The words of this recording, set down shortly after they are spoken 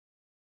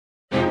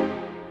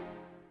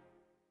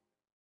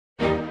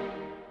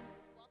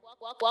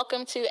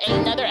Welcome to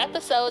another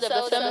episode of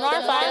the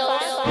Seminar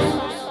Files.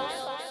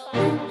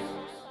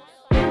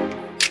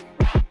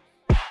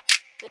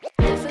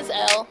 This is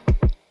L.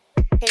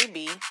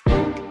 KB.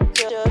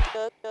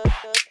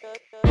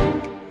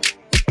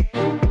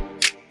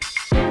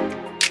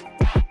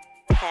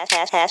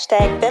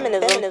 Hashtag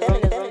feminism.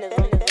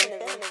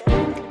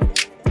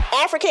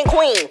 African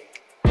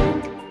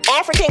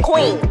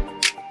queen.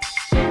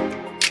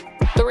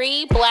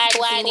 3 black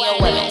female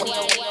women.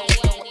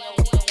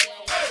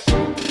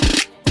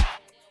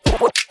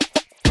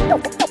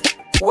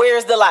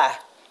 Where's the lie?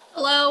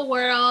 Hello,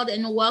 world,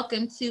 and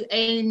welcome to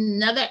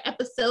another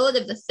episode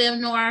of the Film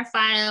Noir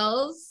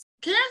Files.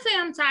 Can I say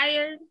I'm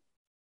tired?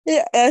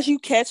 Yeah, as you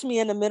catch me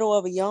in the middle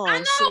of a yawn. I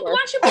know. Sure.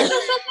 Why should put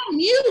yourself on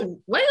mute?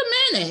 Wait a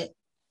minute.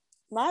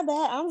 My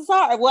bad. I'm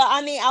sorry. Well,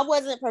 I mean, I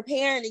wasn't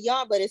preparing to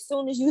yawn, but as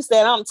soon as you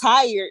said I'm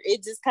tired,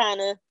 it just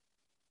kind of.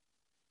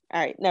 All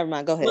right, never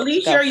mind. Go ahead. Well, at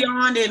least your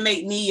yawn didn't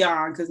make me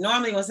yawn, because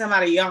normally when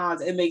somebody yawns,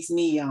 it makes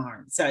me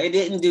yawn. So it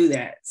didn't do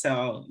that.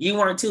 So you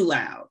weren't too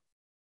loud.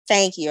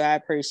 Thank you. I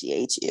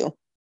appreciate you.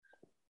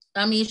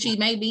 I mean, she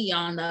may be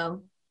yawn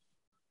though.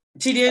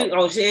 She did.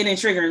 Oh, she didn't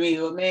trigger me.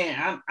 But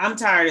man, I'm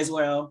tired as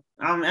well.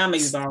 I'm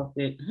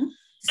exhausted.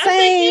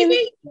 Same.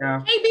 Yeah.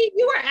 KB,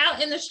 you were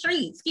out in the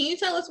streets. Can you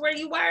tell us where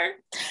you were?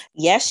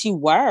 Yes, you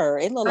were.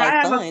 It looked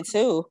like fun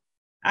too.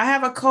 I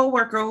have a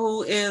coworker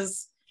who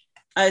is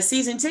a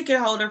season ticket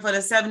holder for the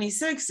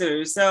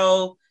 76ers.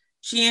 So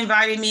she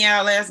invited me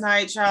out last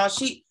night,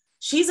 Charles.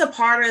 She's a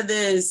part of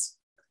this.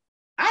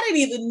 I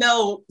didn't even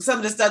know some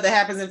of the stuff that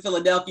happens in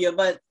Philadelphia,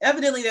 but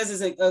evidently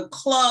there's a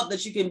club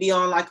that you can be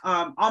on, like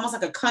almost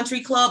like a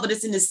country club, but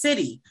it's in the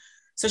city.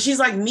 So she's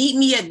like, meet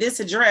me at this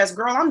address.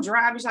 Girl, I'm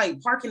driving. She's like,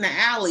 park in the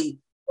alley.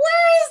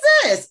 Where is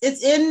this?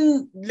 It's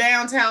in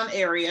downtown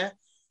area.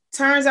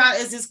 Turns out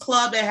it's this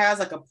club that has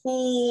like a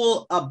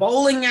pool, a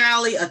bowling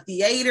alley, a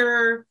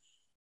theater,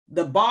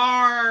 the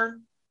bar,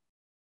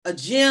 a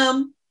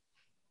gym.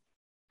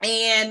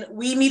 And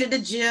we meet at the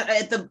gym,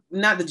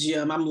 not the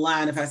gym. I'm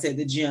lying if I said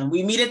the gym.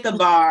 We meet at the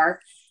bar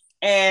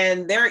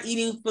and they're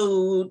eating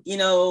food. You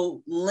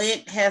know,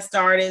 Lent has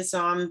started.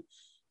 So I'm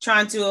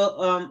trying to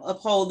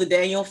uphold the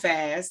Daniel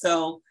fast.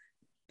 So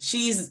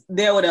she's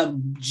there with a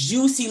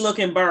juicy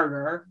looking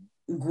burger.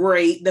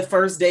 Great. The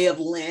first day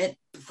of Lent.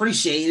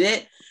 Appreciate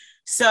it.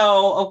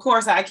 So of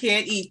course I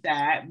can't eat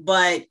that,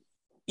 but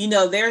you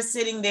know, they're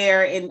sitting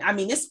there and I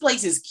mean, this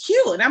place is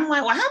cute. And I'm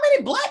like, well, how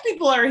many Black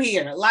people are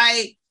here?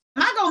 Like,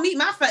 am I gonna meet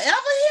my forever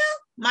here?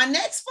 My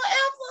next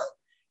forever?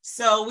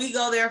 So we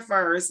go there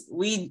first.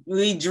 We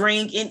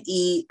drink and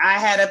eat. I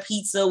had a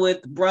pizza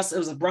with Brussels. It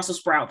was a Brussels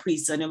sprout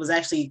pizza, and it was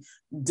actually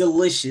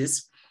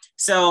delicious.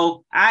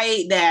 So I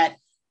ate that,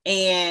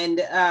 and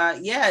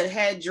it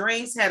had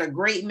drinks. Had a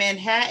great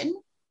Manhattan,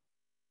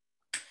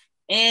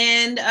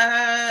 and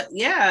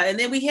and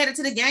then we headed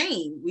to the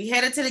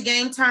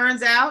game.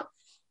 Turns out,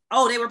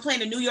 they were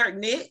playing the New York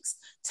Knicks.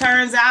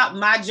 Turns out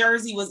my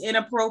jersey was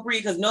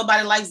inappropriate because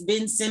nobody likes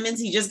Ben Simmons.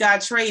 He just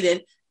got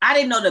traded. I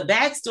didn't know the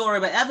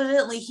backstory, but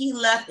evidently he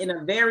left in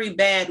a very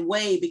bad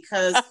way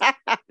because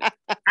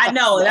I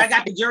know, and I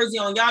got the jersey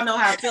on. Y'all know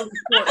how Philly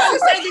sports.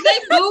 Did they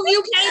boo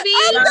you, KB?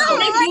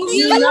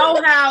 You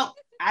know how,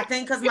 I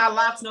think because my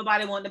locks,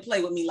 nobody wanted to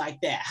play with me like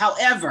that.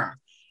 However,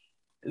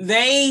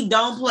 they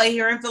don't play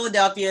here in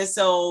Philadelphia.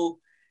 So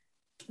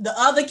the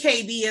other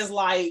KB is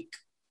like,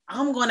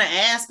 I'm going to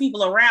ask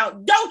people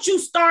around, don't you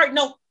start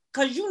no,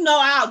 because you know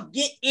I'll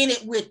get in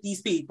it with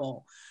these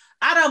people.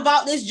 I done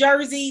bought this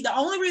jersey. The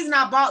only reason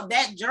I bought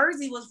that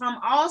jersey was from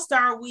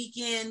All-Star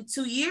Weekend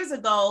 2 years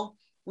ago.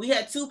 We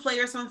had 2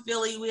 players from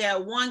Philly. We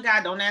had one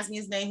guy, don't ask me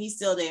his name, he's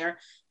still there,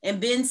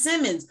 and Ben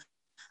Simmons.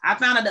 I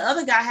found out the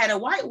other guy had a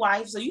white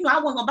wife, so you know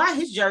I wasn't going to buy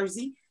his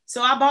jersey.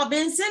 So I bought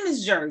Ben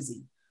Simmons'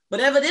 jersey. But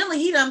evidently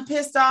he done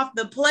pissed off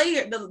the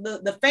player,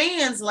 the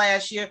fans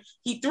last year.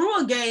 He threw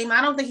a game.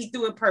 I don't think he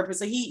threw it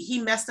purposely. He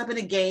messed up in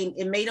a game.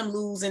 It made him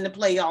lose in the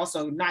playoffs,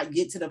 so not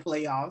get to the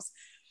playoffs.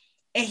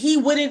 And he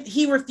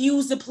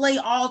refused to play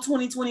all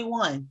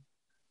 2021.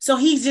 So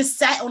he just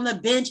sat on the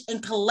bench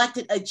and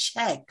collected a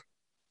check.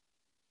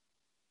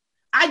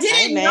 I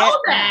didn't know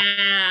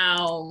that.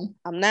 Wow.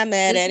 I'm not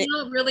mad at it. You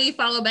don't really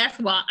follow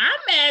basketball. I'm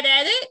mad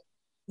at it.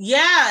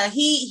 Yeah,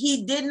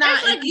 he did not.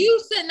 It's like you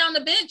sitting on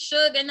the bench,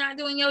 Suge, and not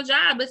doing your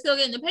job, but still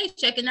getting the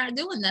paycheck and not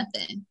doing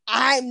nothing.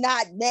 I'm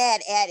not mad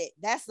at it.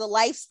 That's the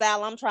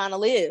lifestyle I'm trying to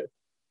live.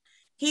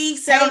 He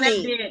sat on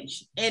that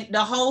bench and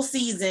the whole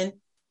season,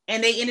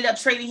 and they ended up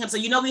trading him. So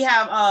you know we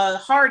have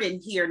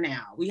Harden here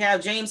now. We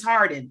have James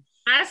Harden.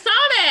 I saw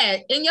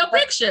that in your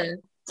picture.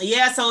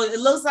 Yeah, so it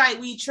looks like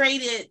we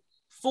traded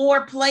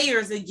 4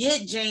 players to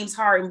get James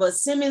Harden, but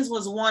Simmons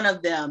was one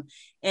of them.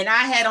 And I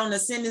had on the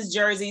Simmons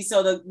jersey.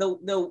 So the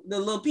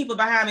little people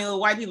behind me, the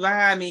white people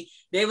behind me,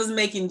 they was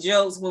making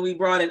jokes when we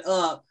brought it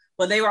up,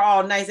 but they were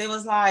all nice. They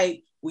was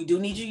like, we do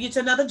need you to get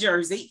to another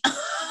jersey.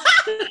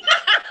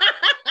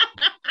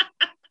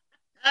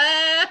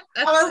 I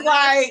was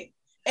like,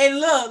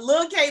 and look,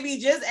 little KB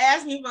just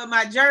asked me for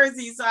my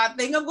jersey. So I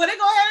think I'm going to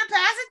go ahead and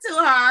pass it to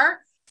her.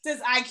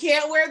 since I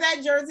can't wear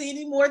that jersey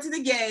anymore to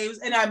the games,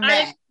 and I'm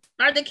mad.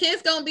 Are the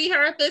kids gonna beat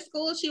her up at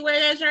school if she wear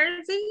that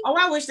jersey? Oh,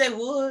 I wish they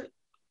would.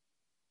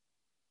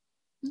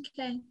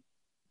 Okay.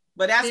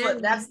 But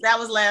that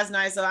was last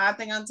night, so I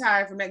think I'm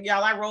tired from that.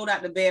 Y'all, I rolled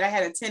out the bed. I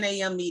had a 10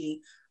 a.m.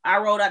 meeting. I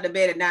rolled out the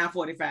bed at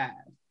 9:45.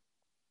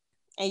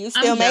 And you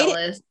still made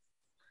jealous. it?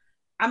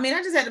 I mean,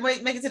 I just had to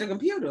make it to the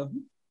computer.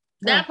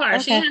 That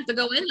part. She didn't have to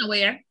go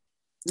anywhere.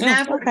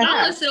 Okay.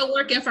 I'm still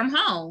working from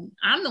home.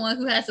 I'm the one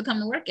who has to come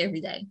to work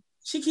every day.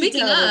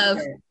 Speaking of,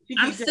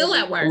 I'm still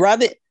at work.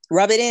 Rub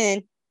it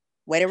in.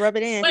 Way to rub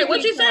it in. Wait,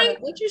 what you say?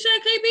 What you say,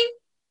 KB?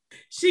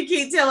 She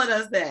keep telling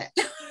us that.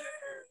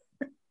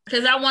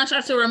 Because I want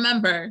y'all to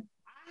remember.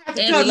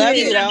 And I love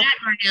you, though.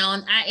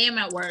 Background, I am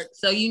at work,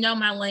 so you know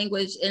my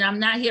language, and I'm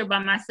not here by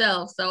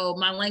myself, so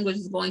my language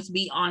is going to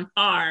be on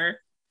par.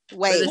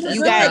 Wait,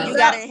 you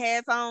got any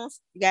headphones?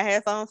 You got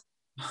headphones?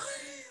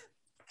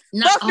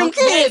 No,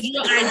 okay,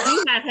 I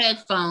do have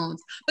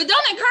headphones, but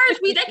don't encourage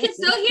me. They can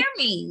still hear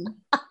me.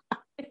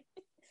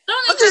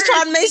 I'm just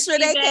trying to make sure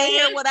they can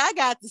hear what I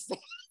got to say.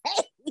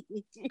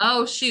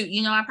 Oh shoot!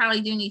 I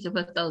probably do need to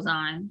put those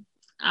on.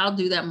 I'll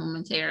do that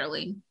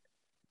momentarily.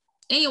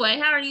 Anyway,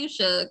 how are you,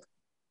 Shug?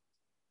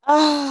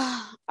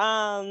 I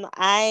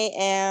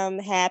am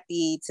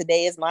happy.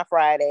 Today is my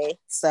Friday,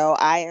 so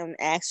I am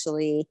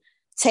actually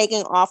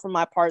taking off from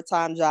my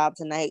part-time job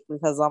tonight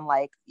because I'm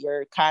like,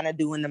 you're kind of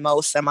doing the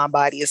most, and my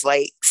body is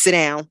like, sit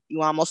down.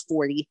 You almost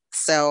 40,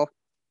 so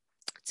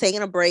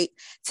taking a break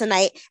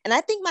tonight. And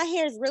I think my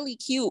hair is really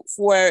cute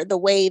for the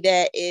way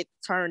that it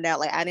turned out.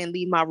 Like, I didn't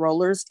leave my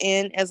rollers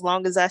in as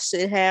long as I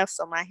should have,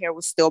 so my hair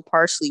was still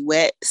partially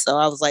wet. So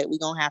I was like, we're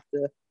gonna have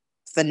to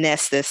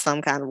finesse this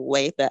some kind of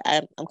way, but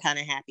I'm kind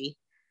of happy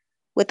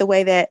with the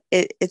way that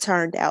it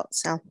turned out.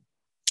 So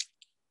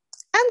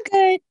I'm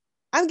good.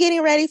 I'm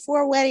getting ready for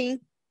a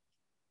wedding.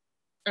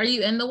 Are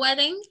you in the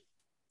wedding?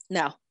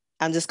 No,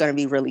 I'm just going to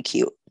be really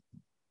cute.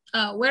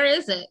 Where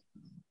is it?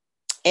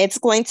 It's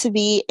going to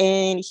be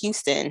in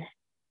Houston.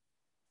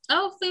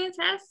 Oh,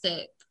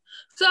 fantastic.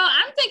 So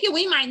I'm thinking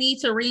we might need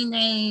to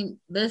rename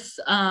this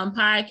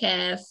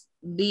podcast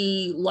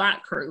the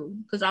Lock Crew,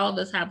 because all of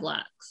us have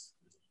locks.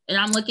 And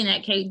I'm looking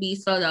at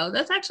KB's photo.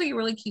 That's actually a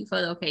really cute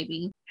photo,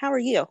 KB. How are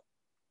you?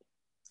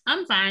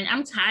 I'm fine.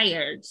 I'm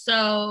tired.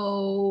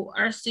 So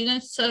our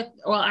juniors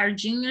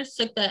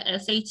took the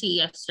SAT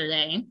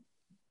yesterday.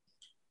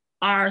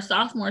 Our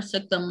sophomores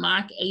took the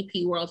mock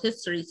AP World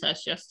History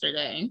test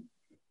yesterday.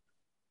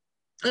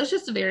 It was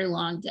just a very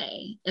long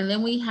day. And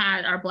then we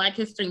had our Black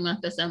History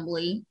Month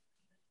assembly.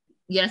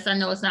 Yes, I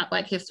know it's not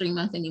Black History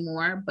Month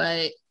anymore,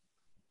 but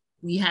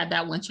we had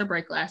that winter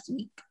break last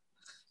week.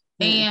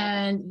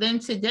 And then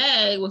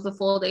today was a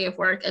full day of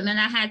work. And then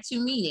I had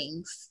 2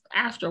 meetings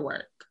after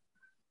work.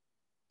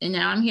 And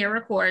now I'm here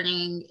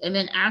recording. And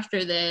then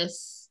after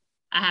this,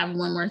 I have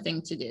one more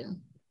thing to do.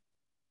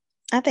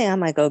 I think I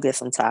might go get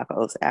some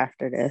tacos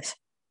after this.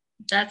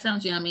 That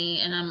sounds yummy.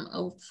 And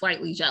I'm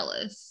slightly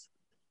jealous.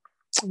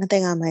 I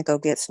think I might go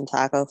get some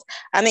tacos.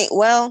 I mean,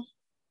 well,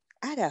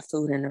 I got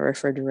food in the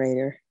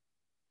refrigerator.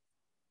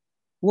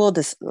 We'll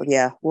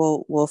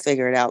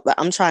figure it out. But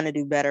I'm trying to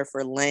do better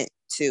for Lent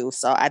too.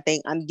 So I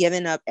think I'm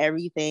giving up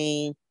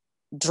everything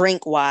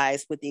drink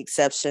wise, with the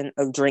exception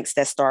of drinks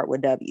that start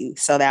with W.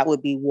 So that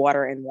would be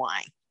water and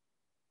wine.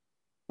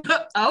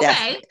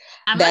 Okay.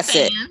 That's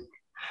it.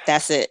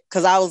 That's it.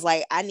 Because I was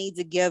like, I need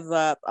to give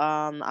up.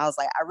 I was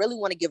like, I really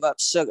want to give up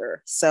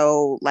sugar.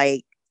 So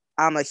like,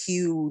 I'm a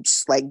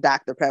huge like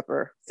Dr.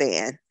 Pepper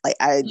fan. Like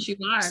you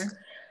are.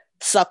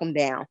 Suck them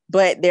down,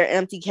 but they're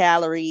empty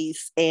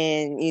calories,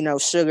 and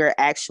sugar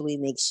actually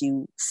makes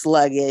you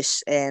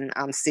sluggish. And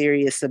I'm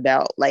serious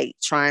about like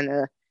trying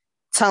to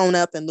tone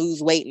up and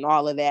lose weight and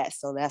all of that.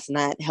 So that's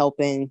not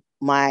helping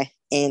my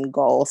end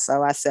goal.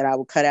 So I said I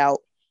would cut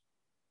out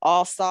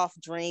all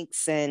soft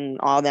drinks and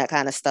all that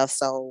kind of stuff.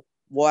 So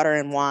water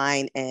and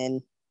wine, and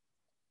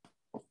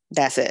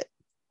that's it.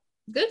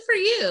 Good for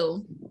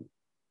you.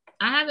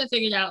 I haven't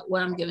figured out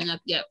what I'm giving up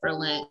yet for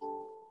Lent.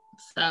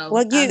 So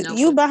well,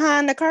 you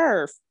behind the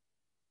curve.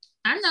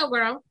 I know,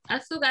 girl. I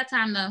still got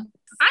time though.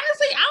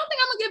 Honestly, I don't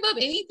think I'm gonna give up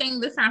anything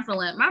this time for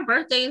Lent. My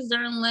birthday is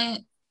during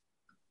Lent.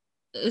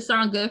 It's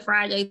on Good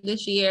Friday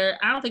this year.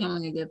 I don't think I'm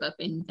gonna give up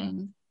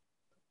anything.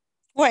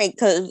 Right,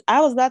 because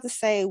I was about to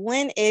say,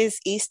 when is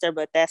Easter?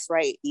 But that's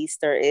right.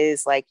 Easter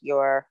is like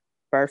your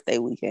birthday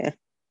weekend.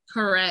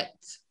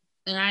 Correct.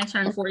 And I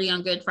turned 40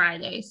 on Good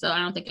Friday, so I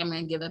don't think I'm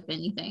gonna give up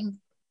anything.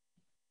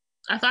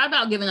 I thought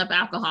about giving up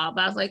alcohol,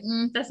 but I was like,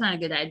 that's not a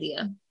good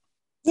idea.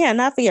 Yeah,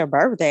 not for your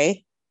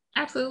birthday.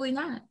 Absolutely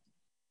not.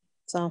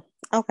 So,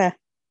 okay.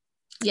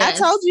 Yes. I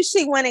told you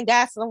she went and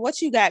got some.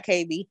 What you got,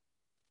 KB?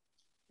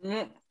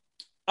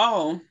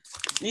 Oh,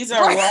 these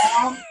are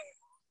raw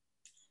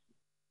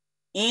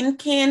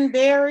Incan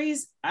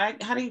berries.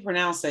 How do you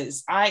pronounce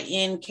this?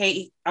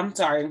 INCAN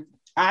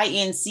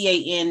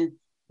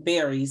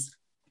berries.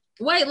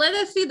 Wait, let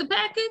us see the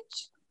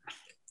package.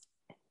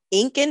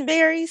 Incan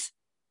berries?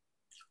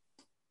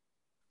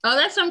 Oh,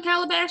 that's some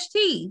Calabash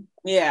tea.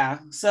 Yeah.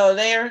 So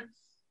they're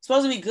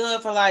supposed to be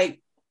good for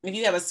like if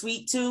you have a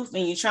sweet tooth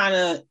and you're trying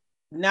to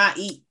not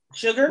eat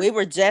sugar. We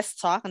were just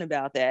talking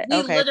about that. We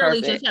Okay,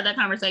 literally perfect. just had that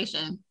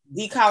conversation.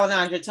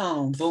 Decolonize your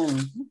tongue.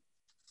 Boom.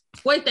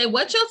 Wait, they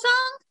what your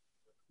tongue?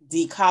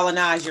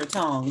 Decolonize your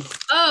tongue.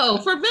 Oh,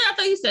 for a minute I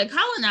thought you said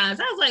colonize.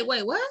 I was like,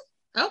 wait, what?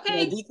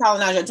 Okay. Yeah,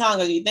 decolonize your tongue,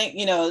 because you think,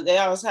 they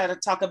always had to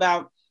talk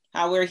about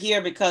how we're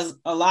here because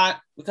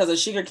of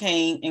sugar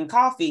cane and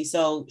coffee.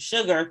 So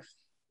sugar,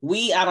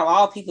 we out of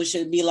all people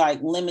should be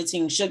like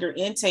limiting sugar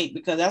intake,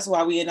 because that's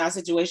why we in our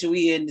situation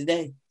we in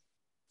today.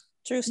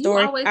 True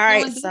story. All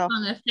right, so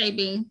on this,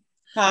 KB.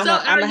 I'm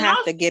gonna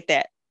have to get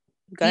that.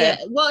 Go ahead.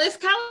 Well, it's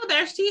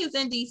Calabash Tea is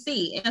in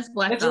DC and it's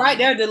black. It's right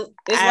there. It's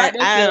right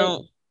there.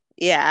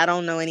 I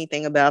don't know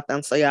anything about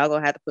them, so y'all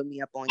gonna have to put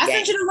me up on game. I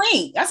sent you the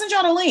link. I sent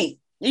y'all the link.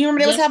 You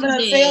remember they was having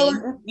a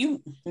sale?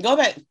 You go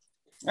back.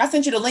 I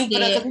sent you the link for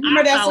that.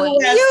 Remember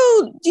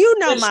you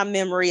know my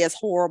memory is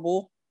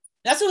horrible.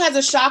 That's who has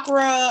a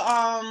chakra.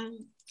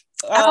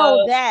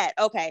 That.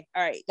 Okay.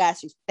 All right.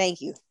 Got you.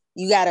 Thank you.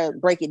 You gotta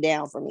break it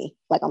down for me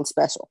like I'm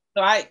special.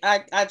 So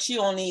I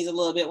chew on these a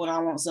little bit when I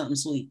want something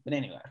sweet. But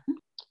anyway.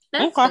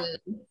 That's good.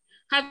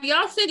 Have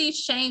y'all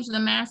cities changed the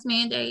mask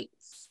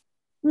mandates?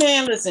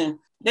 Man, listen.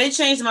 They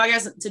changed them, I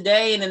guess,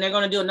 today, and then they're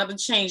going to do another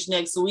change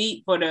next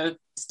week for the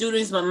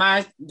students. But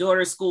my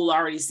daughter's school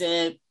already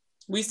said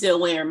we still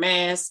wear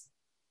masks.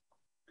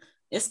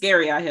 It's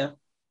scary out here.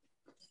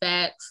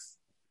 Facts.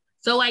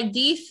 So, like,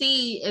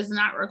 DC is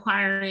not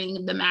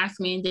requiring the mask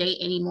mandate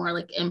anymore,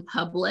 like in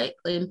public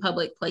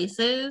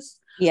places.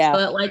 Yeah.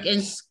 But like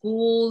in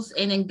schools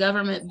and in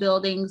government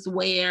buildings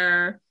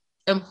where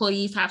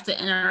employees have to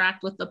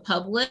interact with the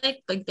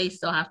public, like they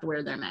still have to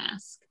wear their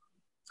mask.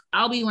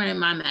 I'll be wearing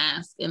my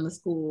mask in the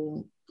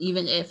school,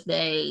 even if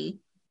they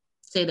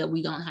say that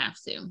we don't have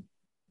to.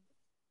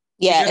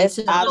 Yeah, it's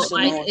zero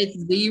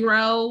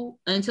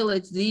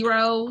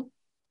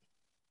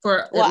for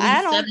at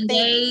least 7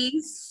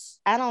 days.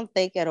 I don't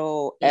think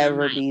it'll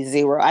ever be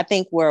zero. I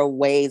think we're a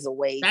ways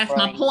away. That's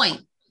my point.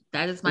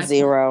 That is my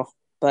zero.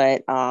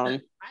 Point. But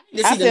I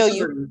feel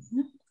you.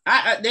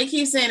 They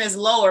keep saying it's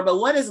lower, but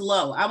what is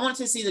low? I want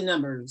to see the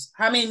numbers.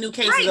 How many new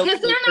cases? Right,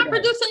 because they're not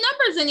producing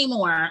numbers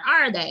anymore,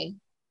 are they?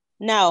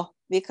 No,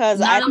 because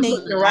I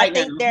think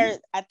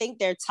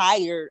they're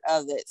tired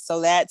of it. So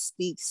that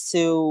speaks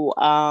to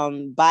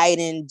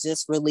Biden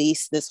just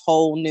released this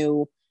whole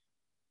new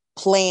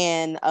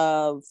plan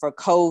for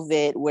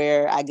COVID,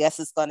 where I guess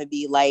it's going to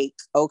be like,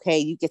 okay,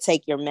 you could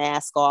take your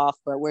mask off,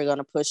 but we're going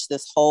to push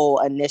this whole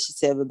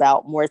initiative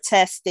about more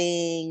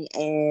testing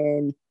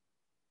and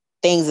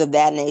things of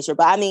that nature.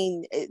 But I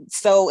mean,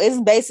 so it's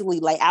basically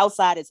like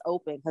outside is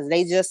open because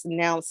they just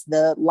announced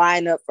the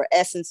lineup for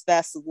Essence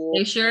Festival.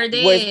 They sure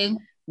did.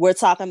 We're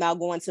talking about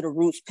going to the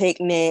Roots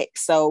picnic.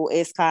 So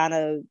it's kind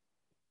of.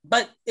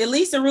 But at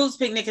least the Roots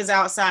picnic is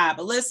outside.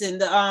 But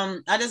listen,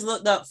 I just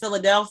looked up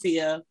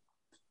Philadelphia,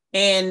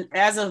 and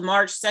as of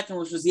March 2nd,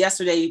 which was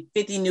yesterday,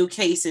 50 new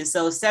cases.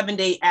 So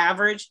 7-day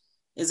average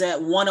is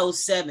at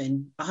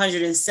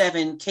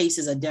 107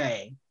 cases a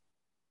day.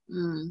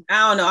 I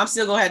don't know. I'm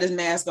still gonna have this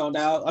mask on,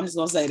 dog. I'm just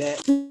gonna say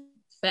that.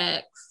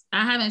 Facts.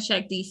 I haven't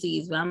checked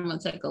DC's, but I'm gonna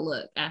take a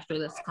look after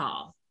this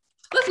call.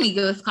 Let me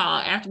get this call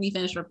after we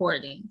finish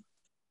recording.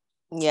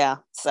 Yeah.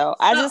 So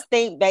I just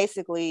think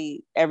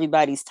basically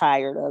everybody's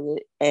tired of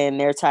it, and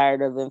they're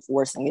tired of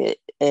enforcing it,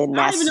 and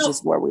that's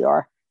just where we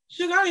are.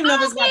 Sugar, I don't even know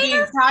if it's about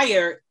being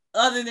tired,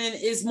 other than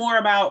it's more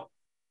about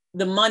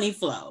the money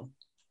flow.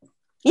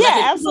 Yeah,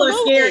 like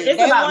absolutely.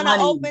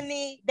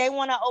 They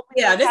want to open.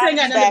 Yeah, this ain't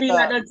got nothing to be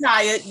like they're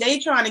tired. They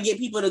trying to get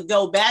people to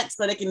go back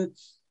so they can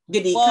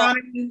get the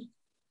economy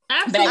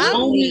back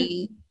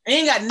booming. It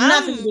ain't got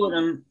nothing to do with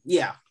them.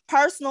 Yeah.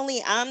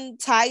 Personally, I'm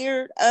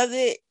tired of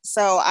it,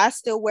 so I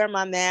still wear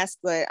my mask,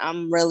 but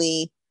I'm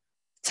really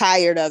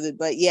tired of it.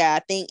 But yeah,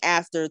 I think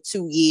after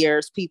 2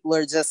 years, people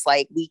are just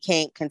like, we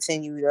can't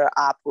continue to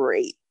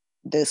operate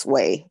this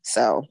way.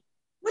 So.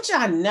 Which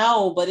I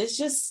know, but it's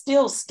just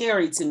still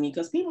scary to me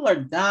because people are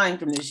dying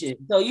from this shit.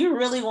 So you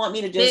really want me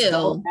to just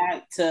go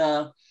back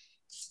to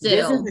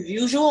business as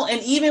usual?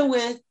 And even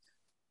with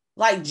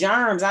like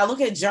germs, I look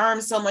at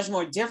germs so much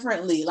more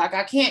differently. Like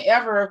I can't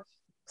ever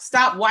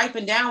stop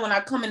wiping down when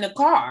I come in the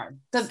car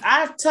because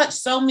I've touched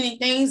so many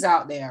things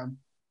out there.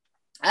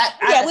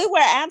 We were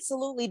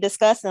absolutely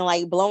discussing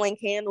like blowing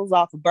candles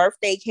off of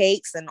birthday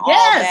cakes and all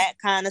that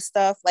kind of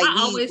stuff. Like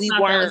we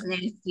weren't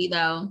nasty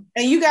though.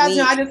 And you guys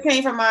know I just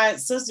came from my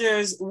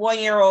sister's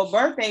 1-year-old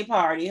birthday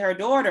party, her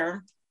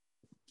daughter,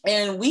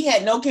 and we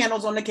had no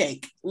candles on the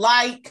cake.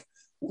 Like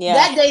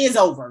that day is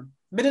over.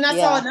 But then I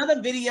saw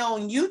another video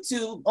on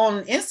YouTube,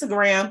 on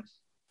Instagram.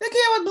 The kid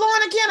was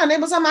blowing a candle. They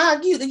was talking about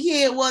how cute the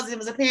kid was. It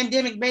was a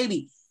pandemic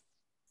baby.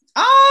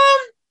 I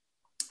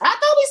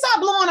thought we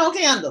stopped blowing on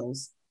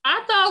candles.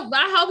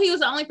 I hope he was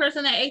the only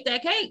person that ate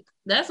that cake.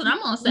 That's what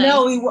I'm gonna say.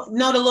 No,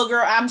 the little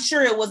girl. I'm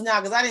sure it was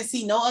not because I didn't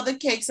see no other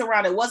cakes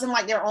around. It wasn't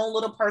like their own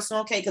little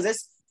personal cake because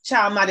this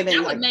child might have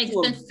been. That would make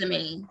sense to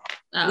me.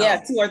 Yeah,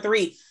 2 or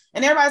 3,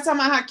 and everybody's talking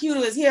about how cute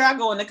it is. Here I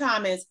go in the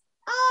comments.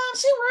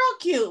 She real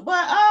cute,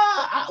 but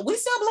we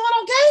still blowing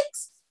on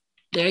cakes.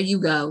 There you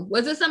go.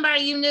 Was it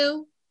somebody you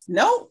knew?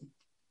 Nope.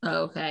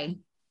 Oh, okay.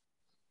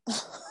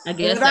 I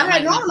guess If I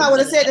had known him, I would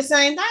have said the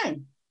same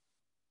thing.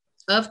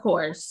 Of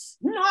course.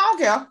 No, I don't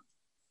care.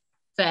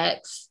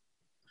 Facts.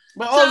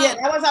 But So-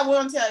 that was I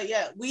want to tell you.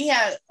 Yeah, we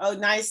had a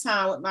nice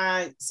time with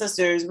my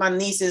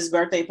niece's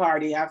birthday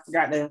party. I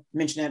forgot to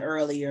mention that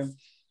earlier.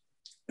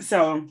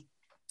 So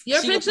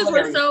your pictures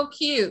were so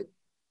cute.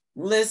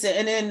 Listen,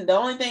 and then the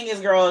only thing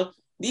is, girl,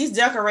 these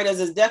decorators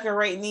is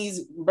decorating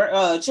these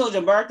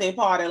children birthday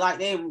party like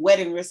they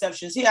wedding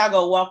receptions. Here I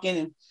go walk in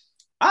and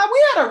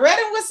we had a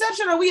wedding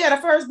reception or we had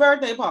a first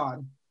birthday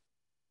party.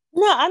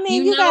 No, I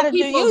mean you gotta do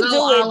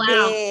it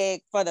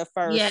big for the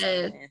first.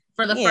 Yeah,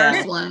 for the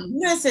first one.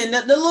 Listen,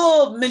 the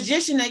little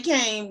magician that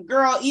came,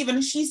 girl,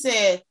 even she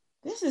said,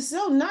 "This is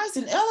so nice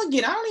and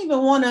elegant. I don't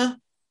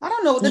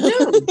know what to do."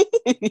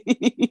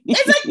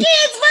 It's a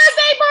kid's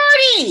birthday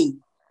party.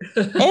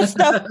 It's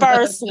the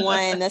first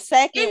one. The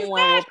second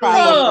one will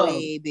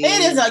probably be.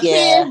 It is a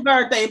kid's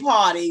birthday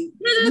party.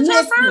 It's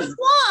our first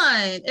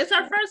one. It's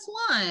our first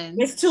one.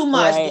 It's too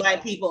much, right.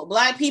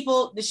 Black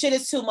people, the shit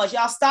is too much.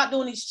 Y'all stop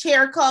doing these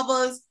chair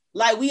covers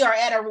like we are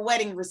at a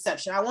wedding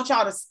reception. I want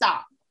y'all to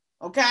stop.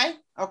 Okay?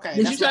 Okay.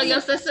 Did you tell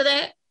your sister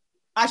that?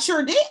 I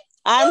sure did.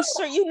 I'm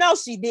sure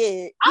she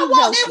did. I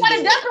walked in when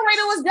the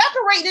decorator was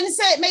decorating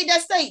and made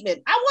that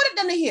statement. I wanted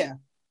them to hear.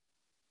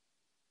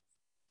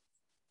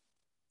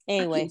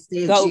 Anyway,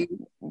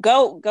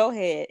 go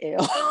ahead,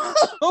 Elle.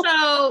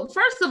 So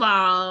first of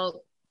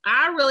all,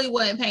 I really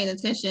wasn't paying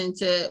attention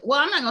to. Well,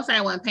 I'm not gonna say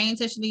I wasn't paying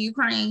attention to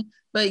Ukraine,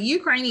 but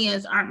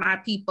Ukrainians aren't my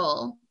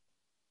people.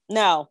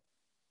 No,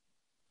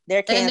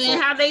 they're canceled. And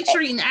then how they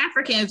treating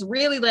Africans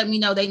really let me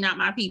know they not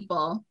my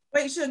people.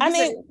 Wait,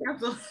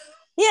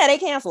 yeah, they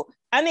canceled.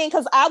 I mean,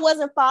 because I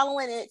wasn't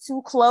following it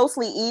too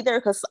closely either,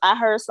 because I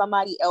heard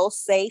somebody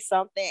else say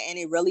something and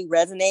it really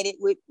resonated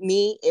with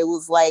me. It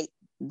was like,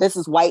 this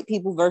is white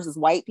people versus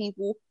white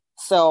people.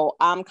 So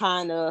I'm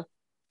kind of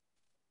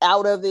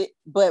out of it.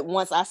 But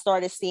once I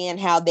started seeing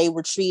how they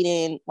were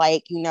treating,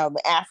 like,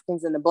 the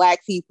Africans and the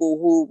Black people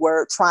who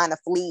were trying to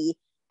flee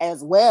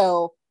as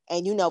well.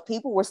 And,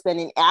 people were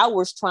spending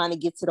hours trying to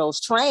get to those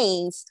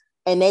trains,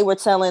 and they were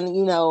telling,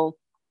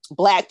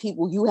 Black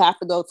people, you have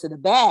to go to the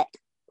back.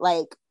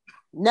 Like,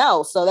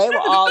 no. So they were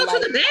all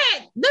like, to the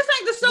back. This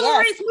ain't the civil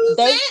rights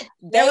movement.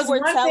 There was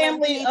one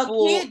family,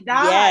 people, a kid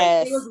died.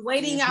 Yes. They was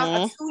waiting out,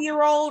 a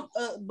 2-year-old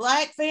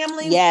Black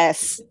family.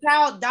 Yes. The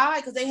child died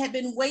because they had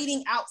been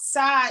waiting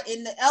outside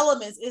in the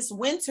elements. It's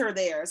winter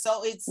there.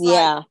 So it's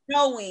like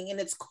snowing and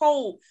it's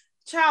cold.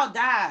 Child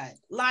died.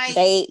 Like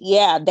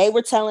they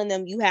were telling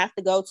them you have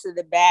to go to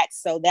the back.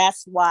 So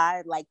that's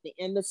why, like, the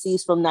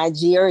embassies from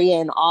Nigeria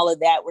and all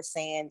of that were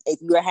saying, if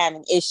you're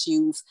having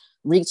issues,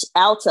 reach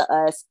out to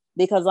us.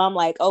 Because I'm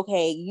like,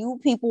 okay, you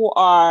people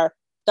are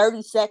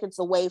 30 seconds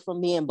away from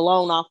being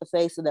blown off the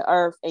face of the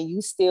earth, and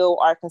you still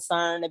are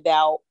concerned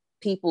about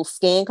people's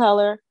skin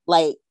color.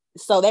 Like,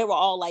 so they were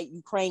all like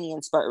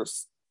Ukrainians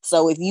first.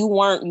 So if you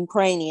weren't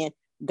Ukrainian,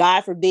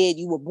 God forbid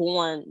you were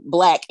born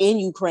Black in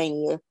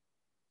Ukraine,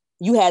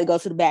 you had to go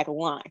to the back of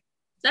the line.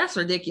 That's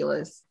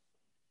ridiculous.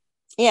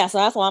 Yeah, so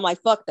that's why I'm like,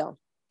 fuck them.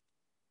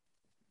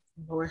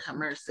 Lord have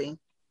mercy.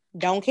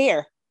 Don't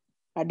care.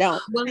 I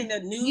don't. Well,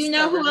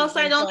 who else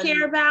I don't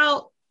care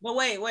about? But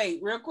wait,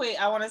 real quick.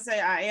 I want to say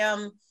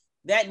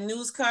that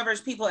news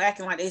coverage, people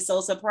acting like they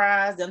so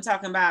surprised. Them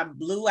talking about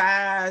blue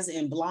eyes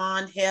and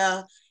blonde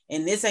hair,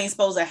 and this ain't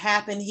supposed to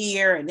happen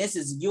here, and this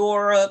is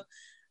Europe,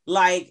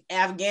 like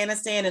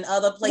Afghanistan and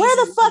other places.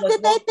 Where the fuck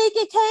did they think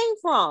it came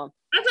from?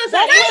 I was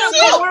gonna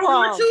say, World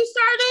War II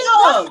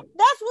started.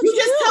 That's what you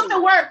just come to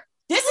work.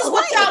 This is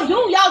what y'all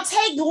do. Y'all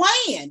take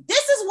land.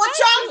 This is what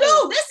y'all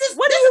do.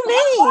 What do you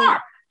mean?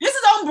 This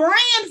is on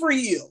brand for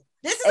you.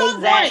 This is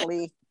on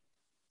brand.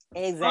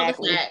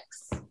 Exactly.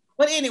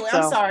 But anyway,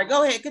 I'm sorry.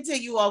 Go ahead,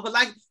 continue on. But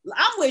like,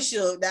 I'm with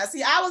you now.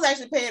 See, I was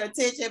actually paying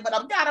attention, but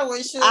I'm kind of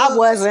with you. I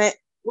wasn't.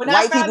 When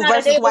I found out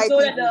that they were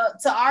doing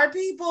it to our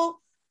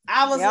people,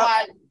 I was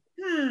like,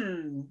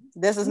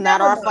 this is not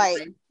our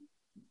fight.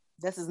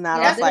 This is not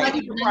our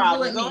fight.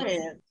 Problem. Go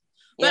ahead.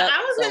 But I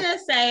was gonna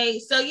say,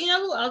 so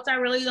who else I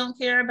really don't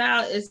care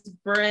about is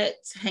Brett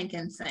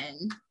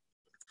Hankinson.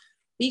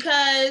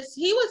 Because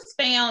he was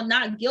found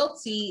not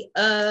guilty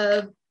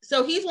of,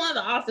 so he's one of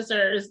the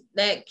officers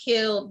that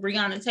killed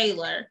Breonna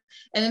Taylor.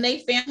 And then they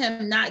found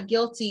him not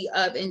guilty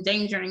of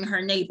endangering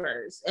her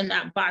neighbors in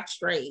that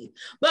botched raid.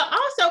 But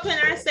also, can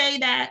I say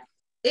that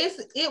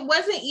it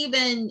wasn't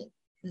even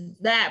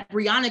that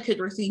Breonna could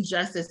receive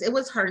justice, it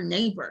was her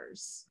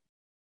neighbors.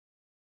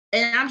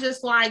 And I'm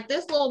just like,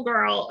 this little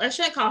girl, I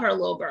shouldn't call her a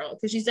little girl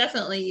because she's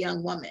definitely a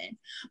young woman,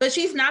 but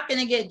she's not going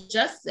to get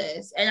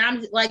justice. And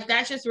I'm like,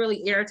 that just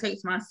really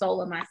irritates my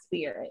soul and my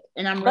spirit.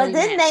 And I'm really But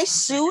didn't they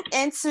shoot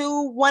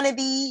into one of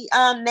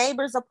the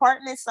neighbors'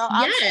 apartments? So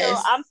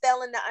I'm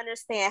failing to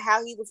understand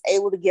how he was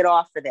able to get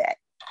off for that.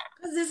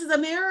 Because this is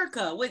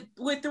America with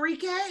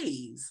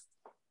 3Ks.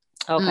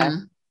 Okay.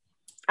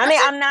 I mean,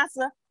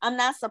 I'm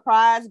not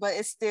surprised, but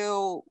it's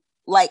still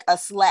like a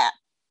slap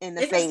in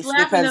the it's face a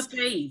slap in the because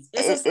face.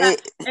 It's a slap.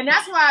 And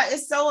that's why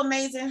it's so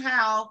amazing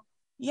how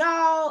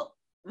y'all,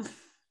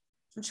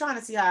 I'm trying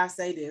to see how I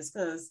say this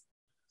because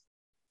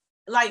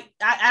like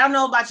I don't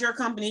know about your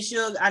company,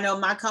 Suge. I know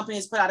my company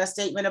has put out a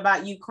statement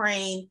about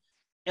Ukraine.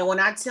 And when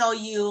I tell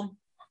you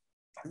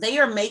they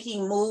are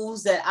making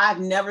moves that I've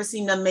never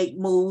seen them make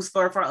moves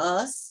for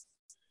us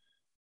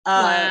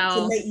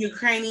to make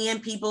Ukrainian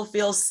people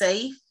feel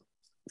safe.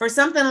 For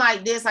something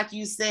like this, like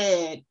you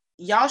said,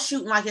 y'all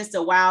shooting like it's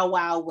the wild,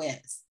 wild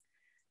west.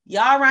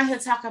 Y'all around here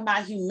talking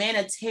about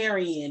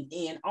humanitarian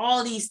and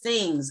all these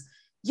things.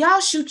 Y'all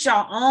shoot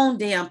your own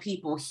damn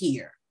people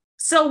here.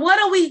 So what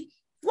are we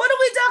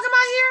talking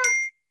about here?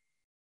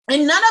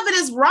 And none of it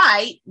is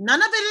right.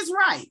 None of it is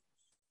right.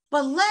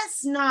 But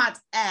let's not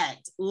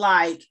act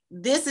like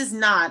this is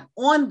not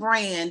on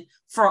brand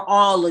for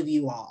all of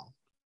you all.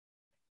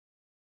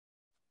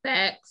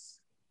 Facts.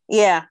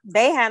 Yeah,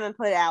 they haven't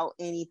put out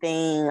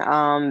anything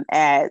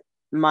at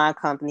my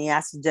company. I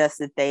suggest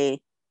that they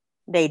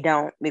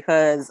don't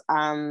because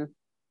I'm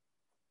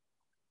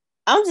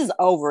just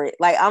over it.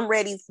 Like I'm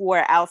ready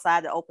for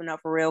outside to open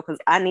up for real because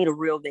I need a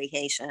real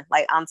vacation.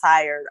 Like I'm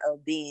tired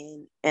of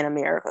being in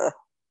America.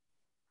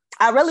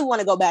 I really want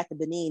to go back to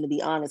Benin, to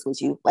be honest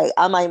with you. Like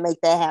I might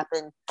make that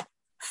happen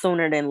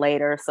sooner than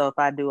later. So if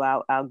I do,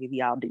 I'll give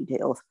y'all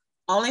details.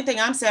 Only thing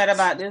I'm sad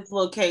about this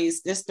little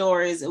case, this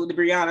story is with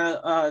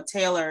Breonna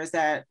Taylor, is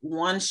that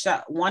one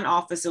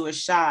officer was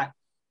shot.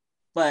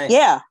 But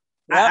yeah,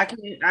 yep.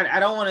 I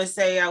don't want to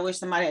say I wish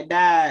somebody had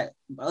died,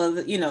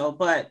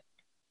 but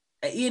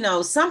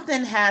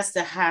something has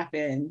to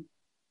happen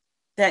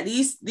that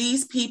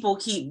these people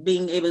keep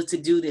being able to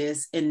do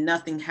this and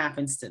nothing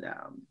happens to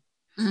them.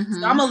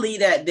 Mm-hmm. So I'm gonna leave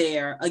that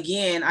there.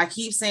 Again, I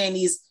keep saying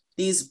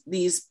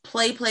these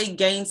play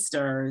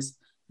gangsters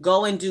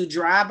go and do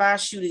drive-by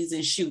shootings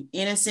and shoot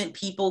innocent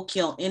people,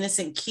 kill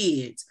innocent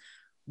kids,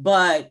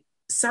 but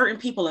certain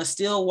people are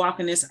still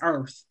walking this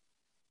earth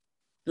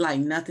like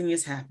nothing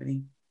is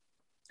happening,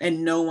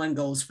 and no one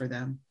goes for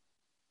them.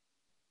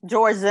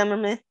 George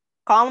Zimmerman,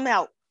 call him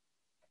out.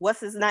 What's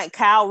his name?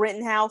 Kyle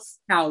Rittenhouse.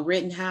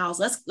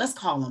 Let's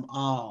call them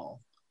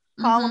all.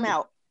 Call them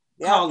out.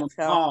 Call them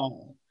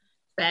all.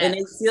 And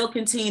they still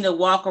continue to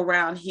walk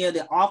around here.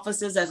 The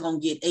officers that's going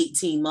to get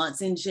 18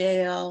 months in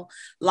jail,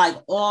 like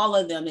all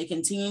of them, they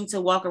continue to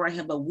walk around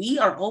here. But we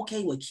are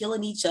okay with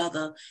killing each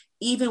other,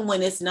 even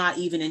when it's not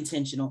even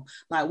intentional.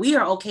 Like we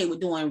are okay with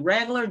doing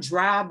regular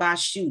drive-by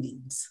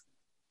shootings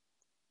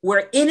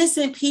where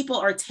innocent people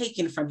are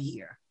taken from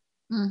here.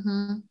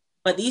 Mm-hmm.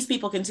 But these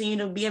people continue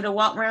to be able to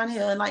walk around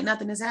here and like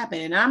nothing is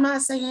happening. And I'm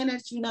not saying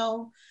that,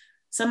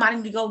 somebody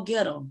need to go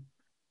get them.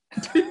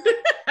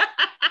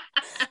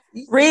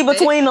 Read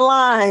between the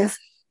lines.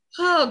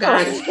 Oh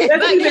God! Because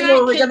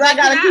I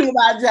gotta keep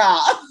my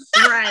job.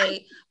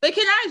 Right. But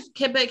can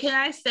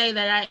I say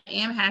that I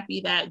am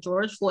happy that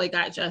George Floyd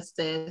got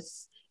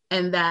justice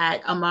and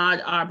that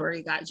Ahmaud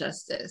Arbery got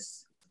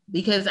justice,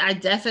 because I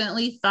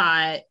definitely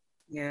thought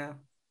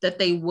that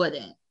they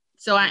wouldn't.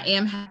 So I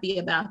am happy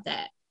about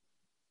that.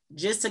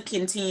 Just to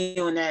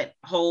continue in that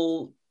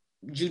whole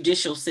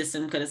judicial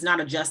system, because it's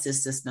not a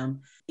justice system.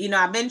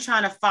 I've been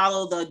trying to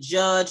follow the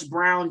Judge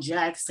Brown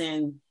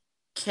Jackson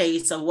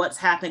case of what's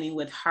happening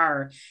with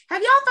her.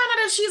 Have y'all found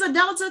out if she's a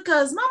Delta?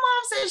 Because my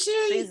mom said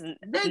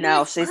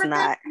she's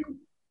not.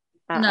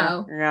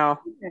 No.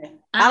 Okay.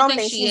 I don't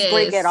think she's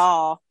Greek at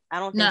all. I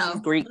don't think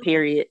she's Greek,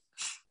 period.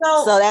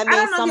 So that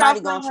means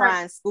somebody gonna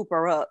try and scoop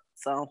her up.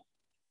 So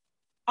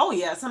oh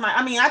yeah, somebody.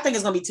 I mean, I think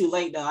it's gonna be too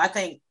late though. I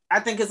think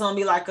it's gonna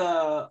be like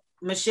a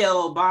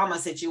Michelle Obama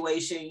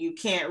situation. You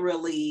can't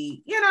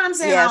really, you know what I'm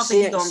saying? Yeah,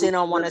 she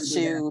don't want to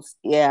choose.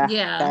 Yeah.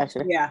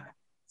 Gotcha. Yeah.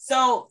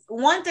 So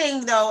one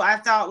thing though I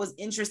thought was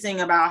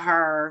interesting about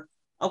her,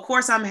 of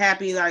course I'm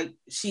happy like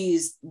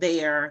she's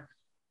there.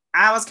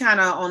 I was kind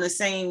of on the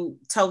same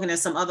token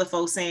as some other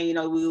folks saying,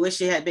 we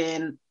wish it had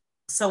been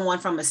someone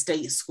from a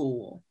state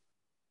school,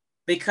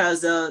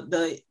 because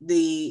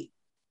the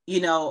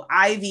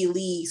Ivy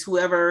Leagues,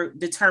 whoever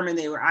determined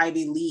they were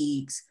Ivy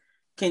Leagues,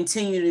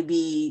 continue to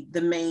be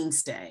the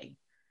mainstay.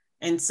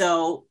 And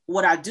so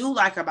what I do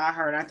like about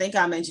her, and I think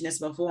I mentioned this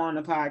before on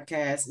the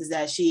podcast, is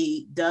that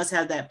she does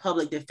have that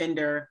public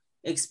defender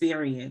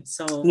experience.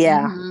 So,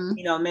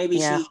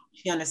 maybe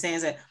she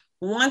understands that.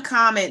 One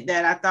comment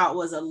that I thought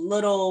was a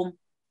little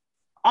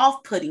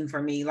off-putting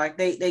for me, like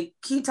they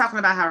keep talking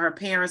about how her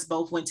parents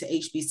both went to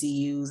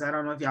HBCUs. I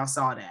don't know if y'all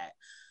saw that,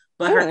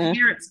 but her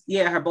parents,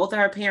 both of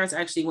her parents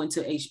actually went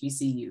to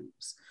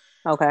HBCUs.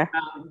 Okay.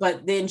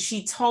 But then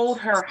she told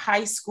her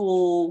high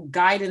school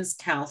guidance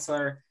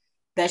counselor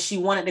that she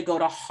wanted to go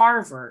to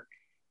Harvard.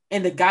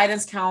 And the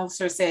guidance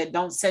counselor said,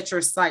 don't set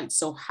your sights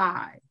so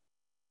high.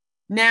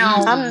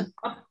 Now,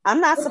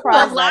 I'm not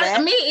surprised by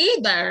that. Me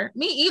either.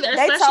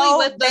 Especially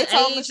with the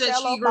age that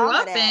she grew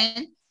up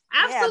in.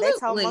 Absolutely. Yeah, they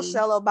told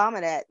Michelle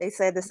Obama that. They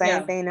said the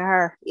same thing to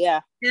her. Yeah.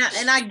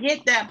 And I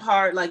get that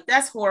part. Like,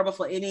 that's horrible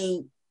for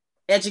any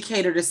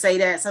educator to say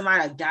that.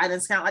 Somebody, a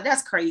guidance counselor, like,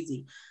 that's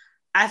crazy.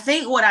 I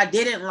think what I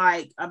didn't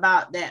like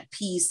about that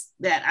piece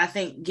that I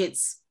think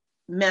gets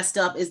messed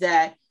up is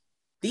that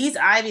these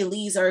Ivy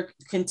Leagues are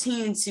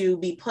continuing to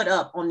be put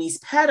up on these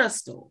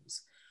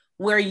pedestals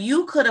where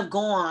you could have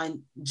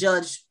gone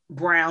Judge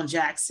Brown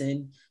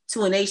Jackson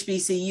to an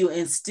HBCU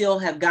and still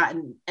have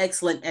gotten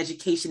excellent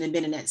education and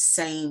been in that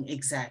same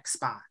exact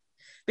spot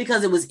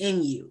because it was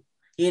in you.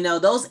 You know,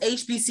 those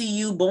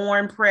HBCU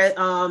born,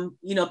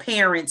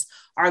 parents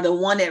are the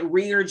one that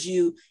reared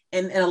you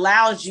and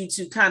allows you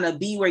to kind of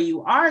be where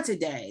you are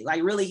today,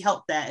 like really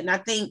help that. And I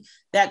think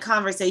that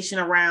conversation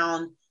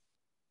around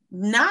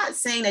not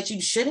saying that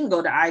you shouldn't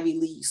go to Ivy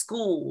League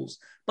schools,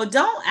 but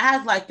don't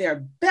act like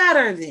they're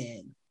better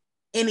than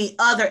any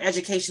other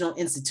educational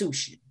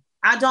institution.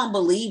 I don't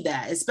believe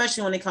that,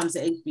 especially when it comes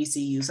to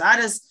HBCU. So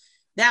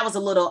that was a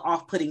little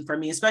off-putting for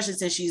me, especially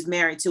since she's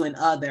married to an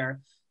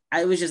other.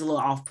 It was just a little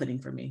off-putting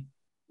for me.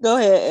 Go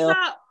ahead, Elle.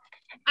 So,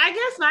 I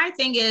guess my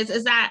thing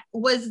is that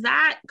was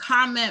that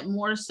comment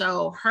more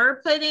so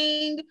her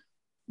putting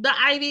the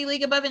Ivy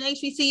League above an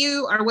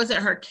HBCU, or was it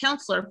her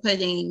counselor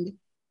putting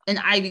an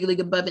Ivy League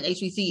above an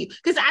HBCU?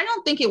 Because I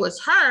don't think it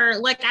was her.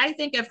 Like, I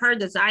think if her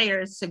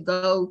desire is to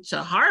go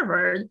to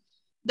Harvard,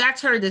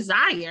 that's her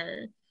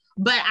desire.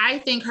 But I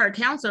think her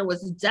counselor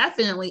was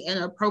definitely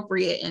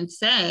inappropriate in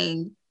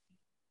saying,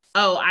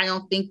 oh, I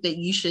don't think that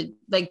you should,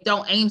 like,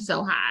 don't aim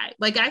so high.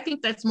 Like, I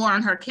think that's more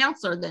on her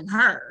counselor than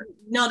her.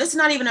 No, this is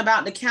not even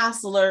about the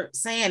counselor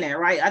saying that,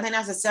 right? I think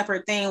that's a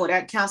separate thing where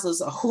that counselor is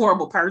a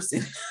horrible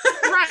person.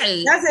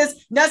 Right.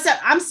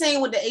 I'm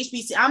saying with the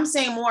HBC, I'm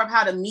saying more of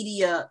how the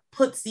media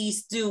puts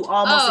these through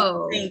almost in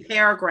the same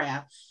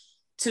paragraph.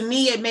 To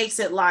me, it makes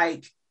it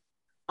like,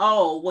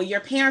 oh, well, your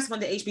parents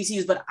went to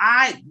HBCUs, but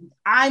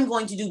I'm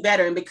going to do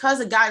better. And because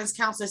the guidance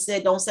counselor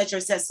said, don't set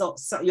your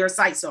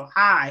sights so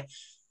high,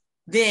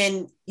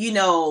 then, you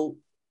know,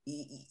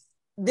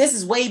 this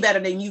is way better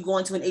than you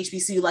going to an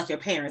HBCU like your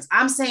parents.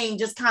 I'm saying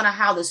just kind of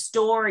how the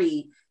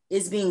story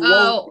is being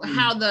woven,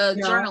 how the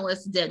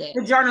journalists did it.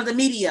 The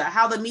media,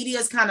 how the media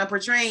is kind of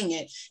portraying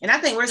it. And I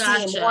think we're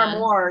seeing more and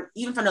more,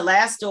 even from the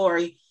last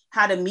story,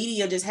 how the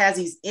media just has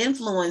these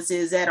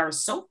influences that are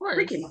so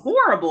freaking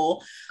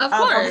horrible. Of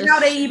course.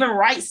 How they even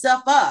write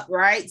stuff up,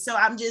 right? So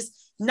I'm just,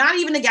 not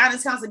even the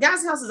guidance counselor. The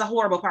guidance counselor is a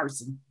horrible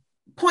person.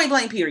 Point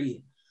blank,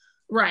 period.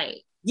 Right.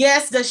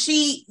 Yes, does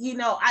she, you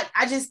know,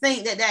 I just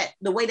think that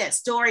the way that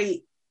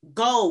story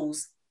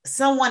goes,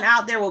 someone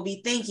out there will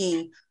be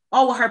thinking,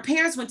 oh, well, her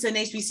parents went to an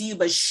HBCU,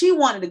 but she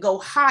wanted to go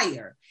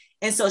higher.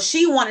 And so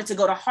she wanted to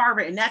go to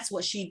Harvard, and that's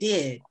what she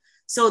did.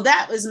 So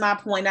that was my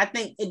point. I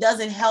think it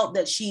doesn't help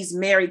that she's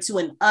married to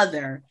an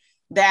other.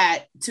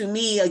 That, to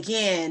me,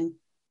 again,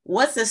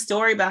 what's the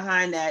story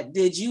behind that?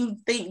 Did you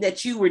think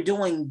that you were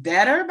doing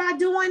better by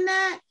doing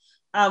that?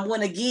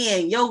 When,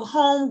 again, your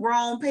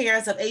homegrown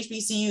parents of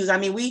HBCUs, I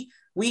mean,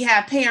 we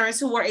have parents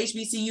who are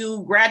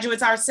HBCU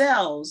graduates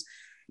ourselves.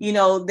 You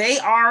know, they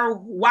are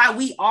why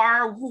we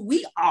are who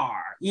we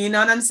are. You know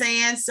what I'm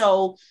saying?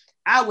 So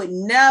I would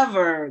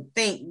never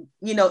think,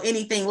 you know,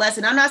 anything less.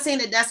 And I'm not saying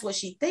that that's what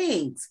she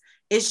thinks.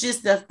 It's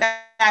just the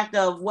fact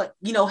of what,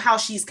 you know, how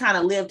she's kind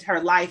of lived her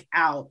life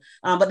out.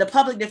 But the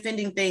public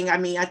defending thing, I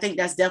mean, I think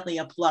that's definitely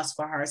a plus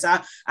for her. So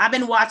I've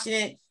been watching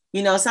it.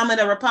 You know, some of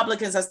the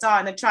Republicans are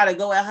starting to try to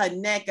go at her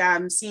neck.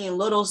 I'm seeing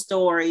little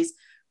stories,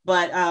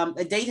 but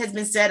a date has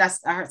been set.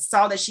 I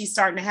saw that she's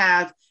starting to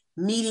have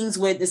meetings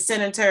with the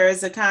senators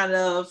to kind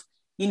of,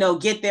 you know,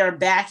 get their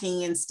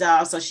backing and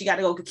stuff. So she got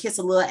to go kiss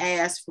a little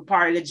ass for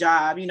part of the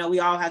job. You know, we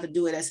all have to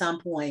do it at some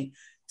point.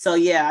 So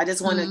yeah, I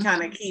just want to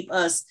kind of keep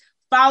us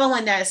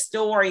following that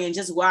story and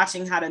just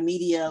watching how the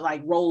media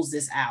like rolls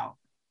this out.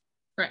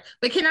 Right.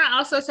 But can I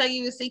also tell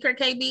you a secret,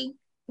 KB?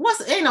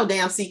 Ain't no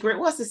damn secret.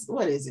 What's this?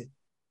 What is it?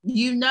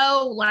 You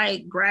know,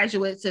 like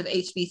graduates of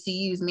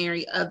HBCUs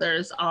marry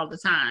others all the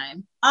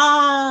time.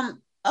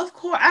 Of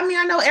course. I mean,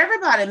 I know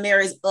everybody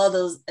marries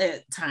others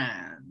at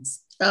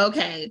times.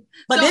 Okay.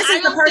 But so this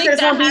is the person that's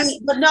going to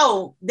be, but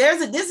no,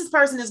 this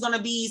person is going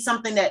to be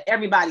something that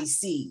everybody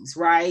sees,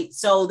 right?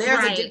 So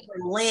there's a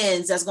different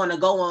lens that's going to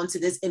go on to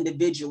this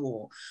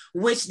individual,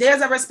 which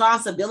there's a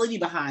responsibility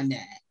behind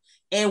that.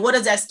 And what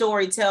does that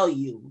story tell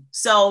you?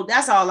 So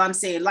that's all I'm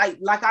saying. Like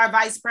our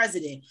vice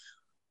president,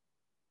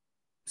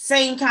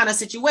 same kind of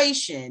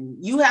situation.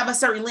 You have a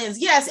certain lens.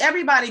 Yes,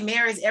 everybody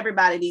marries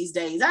everybody these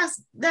days.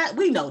 That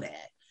we know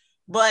that.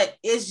 But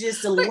it's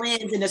just the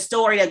lens and the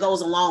story that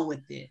goes along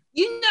with it.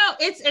 You know,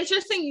 it's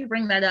interesting you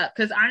bring that up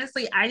because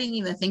honestly, I didn't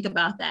even think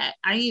about that.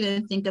 I didn't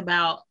even think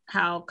about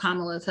how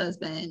Kamala's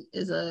husband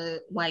is a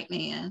white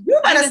man. You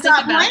better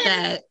stop about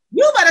that.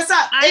 You better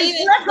stop. I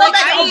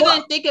didn't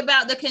even think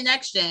about the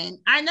connection.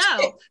 I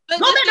know. But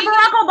go back to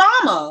Barack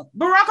Obama.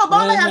 Barack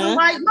Obama has a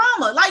white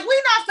mama. Like, we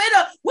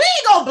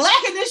ain't gonna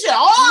blacken this shit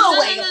all the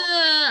way.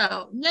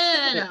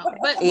 No.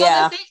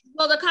 But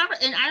Well,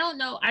 and I don't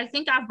know, I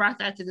think I've brought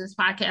that to this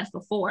podcast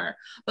before,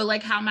 but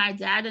like how my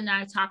dad and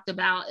I talked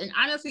about, and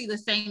honestly, the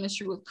same is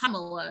true with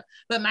Kamala,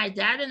 but my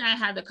dad and I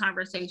had the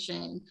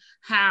conversation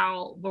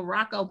how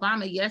Barack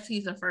Obama, yes,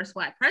 he's the first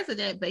Black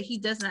president, but he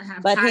does not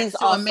have ties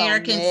to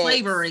American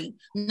slavery.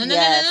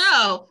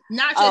 No,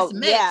 not just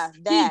mixed. Yeah,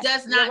 he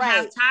does not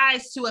have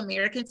ties to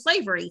American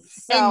slavery,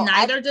 and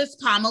neither does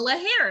Kamala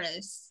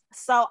Harris.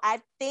 So I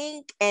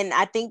think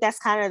that's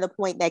kind of the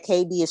point that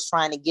KB is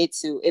trying to get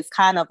to. It's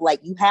kind of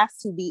like you have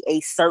to be a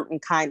certain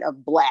kind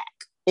of Black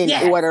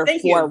in order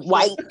for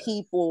white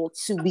people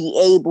to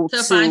be able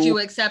to find you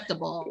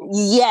acceptable.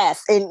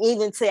 Yes, and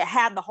even to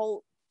have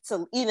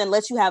to even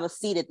let you have a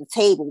seat at the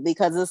table,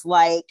 because it's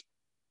like,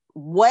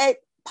 what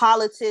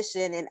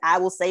politician, and I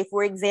will say,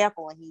 for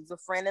example, and he's a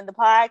friend in the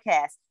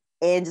podcast,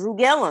 Andrew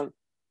Gillum,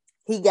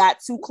 he got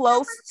too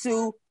close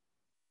to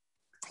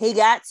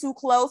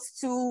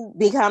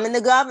becoming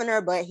the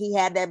governor, but he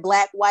had that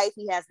Black wife.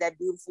 He has that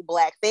beautiful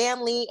Black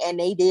family, and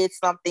they did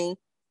something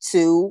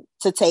to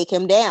take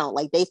him down.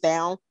 Like, they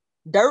found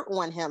dirt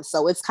on him.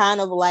 So it's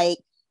kind of like,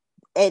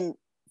 and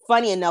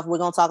funny enough, we're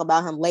going to talk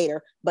about him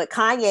later, but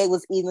Kanye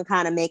was even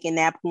kind of making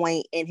that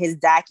point in his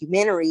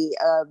documentary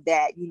of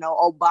that,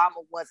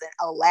 Obama wasn't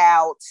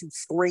allowed to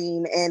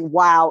scream and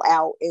wild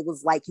out. It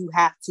was like, you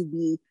have to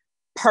be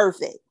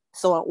perfect.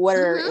 So in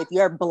order, if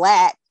you're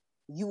Black,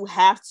 you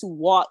have to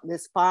walk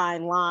this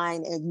fine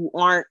line, and you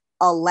aren't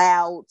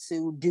allowed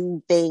to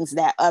do things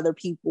that other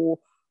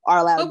people are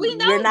allowed to do.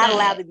 You're not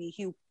allowed to be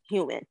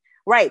human.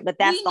 Right, but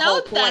that's the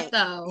whole point.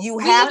 You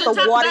have to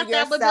water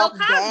yourself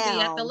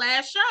down at the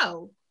last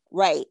show.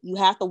 Right, you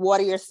have to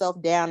water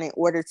yourself down in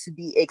order to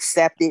be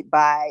accepted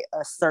by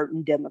a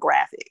certain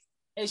demographic.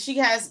 And she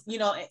has,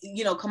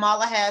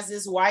 Kamala has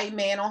this white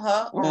man on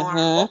her arm.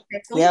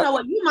 Okay, so you know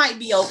what? You might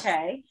be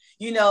okay.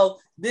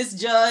 This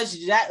judge,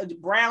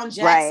 Brown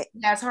Jackson,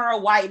 has her a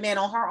white man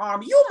on her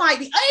arm. You might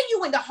be, and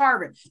you went to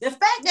Harvard. The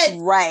fact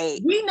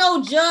that we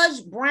know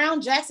Judge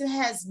Brown Jackson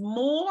has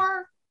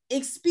more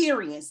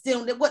experience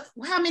than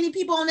how many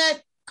people on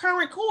that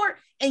current court?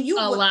 And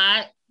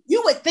lot.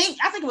 You would think,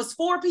 I think it was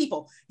 4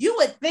 people. You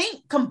would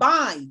think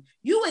combined,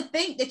 you would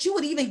think that you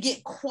would even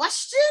get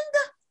questioned.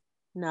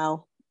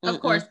 No. Of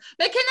course.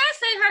 But can I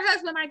say her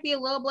husband might be a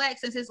little Black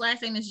since his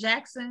last name is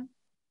Jackson?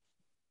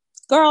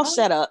 Girl,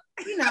 shut up.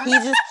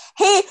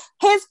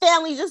 His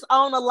family just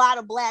own a lot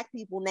of Black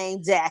people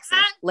named Jackson.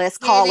 Let's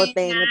call a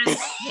thing a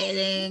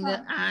thing.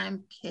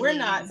 I'm kidding. We're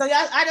not. So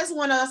I just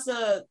want us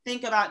to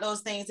think about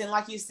those things. And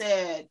like you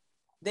said,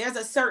 there's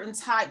a certain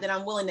type that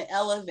I'm willing to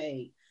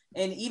elevate.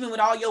 And even with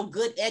all your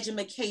good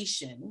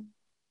education,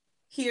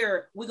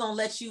 here, we're going to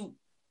let you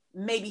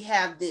maybe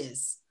have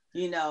this.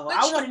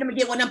 I wanted them to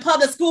get one of them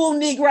public school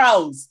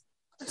Negroes.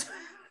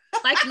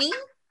 Like me?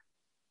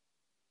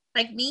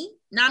 Like me?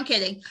 No, I'm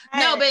kidding.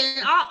 No, but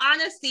in all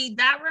honesty,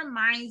 that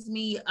reminds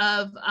me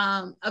of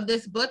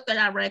this book that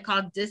I read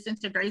called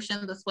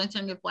Disintegration, The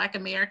Splintering of Black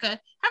America. Have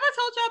I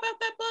told y'all about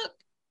that book?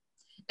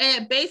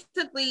 And it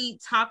basically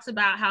talks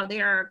about how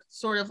there are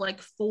sort of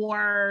like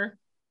 4,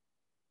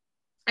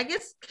 I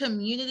guess,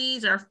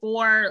 communities, or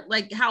 4,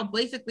 like how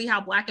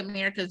Black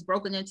America is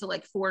broken into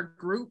like 4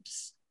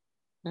 groups.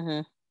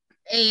 Mm-hmm.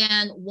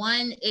 And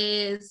one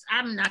is,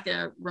 I'm not going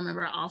to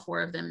remember all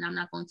 4 of them, and I'm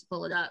not going to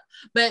pull it up.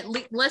 But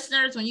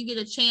listeners, when you get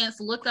a chance,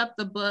 look up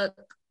the book,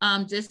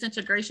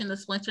 Disintegration, The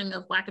Splintering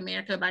of Black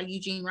America by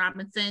Eugene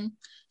Robinson.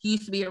 He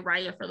used to be a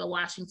writer for the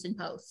Washington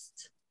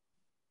Post.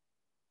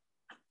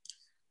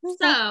 Okay.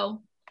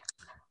 So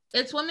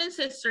it's Women's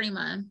History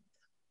Month.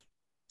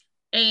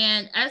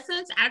 And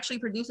Essence actually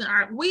producing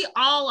art. We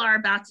all are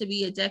about to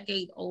be a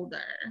decade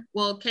older.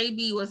 Well,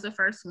 KB was the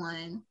first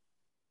one.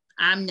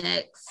 I'm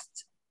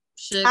next.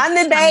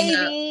 I'm the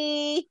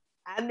baby.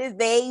 I'm this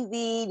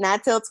baby.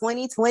 Not till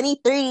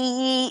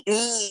 2023.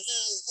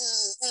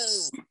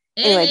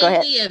 Anyway, go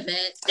ahead. In any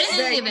event,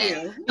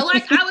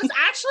 like I was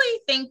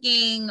actually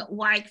thinking,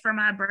 like for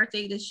my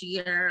birthday this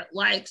year,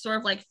 like sort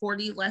of like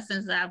 40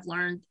 lessons that I've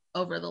learned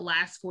over the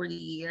last 40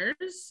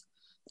 years.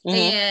 Mm-hmm.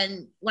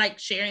 And like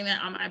sharing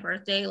that on my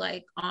birthday,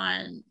 like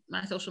on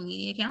my social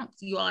media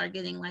accounts. You all are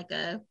getting like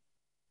a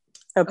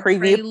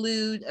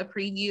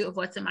preview of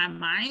what's in my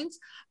mind.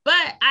 But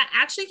I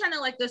actually kind of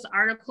like this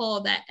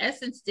article that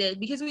Essence did,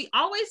 because we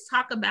always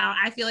talk about,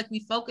 I feel like we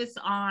focus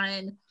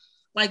on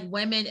like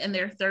women in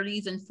their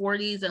 30s and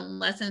 40s and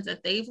lessons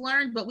that they've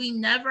learned, but we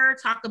never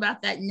talk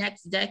about that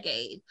next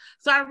decade.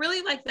 So I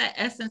really like that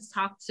Essence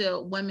talked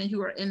to women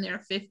who are in their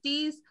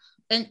 50s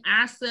and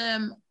asked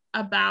them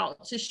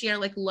to share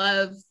like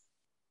love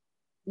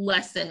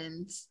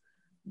lessons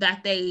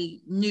that they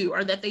knew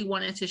or that they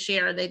wanted to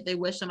share, that they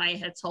wish somebody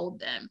had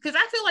told them. Because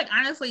I feel like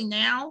honestly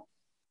now,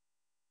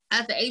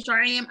 at the age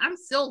where I am, I'm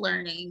still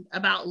learning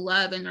about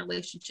love and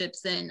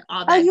relationships and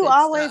all that. Oh, you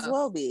always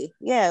will be.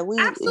 Yeah,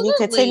 you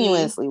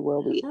continuously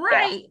will be.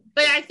 Right. Yeah.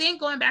 But I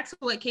think going back to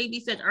what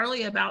KB said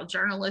earlier about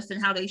journalists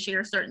and how they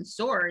share certain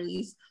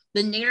stories,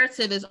 the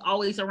narrative is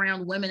always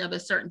around women of a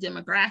certain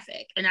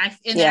demographic. And I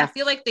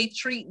feel like they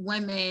treat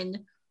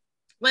women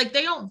Like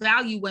they don't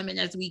value women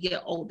as we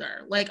get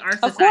older. Like our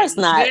society, Of course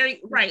not.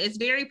 it's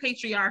very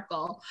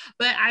patriarchal.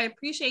 But I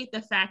appreciate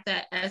the fact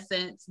that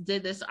Essence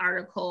did this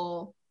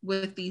article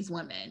with these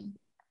women.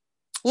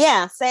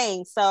 Yeah,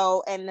 same.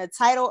 So, and the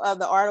title of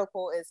the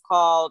article is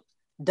called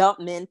Dump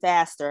Men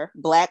Faster.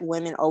 Black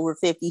women over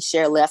 50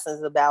 share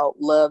lessons about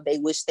love they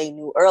wish they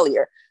knew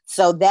earlier.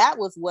 So that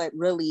was what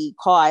really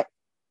caught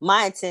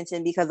my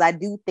attention, because I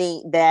do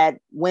think that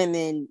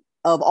women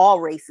of all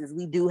races,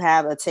 we do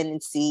have a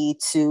tendency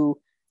to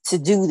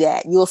do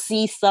that. You'll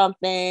see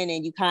something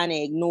and you kind of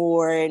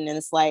ignore it, and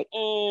it's like,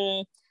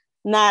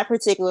 not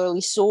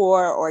particularly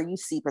sure, or you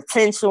see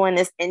potential in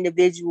this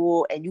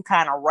individual and you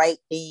kind of write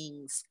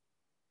things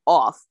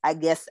off, I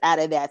guess, out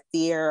of that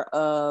fear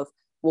of,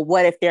 well,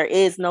 what if there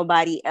is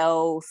nobody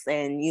else?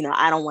 And, you know,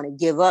 I don't want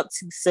to give up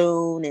too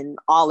soon and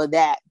all of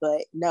that.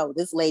 But no,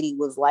 this lady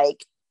was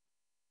like,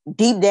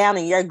 deep down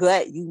in your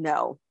gut, you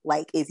know,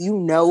 like if you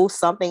know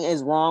something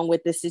is wrong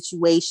with the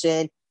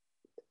situation,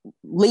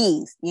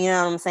 leave. You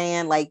know what I'm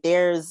saying? Like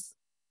there's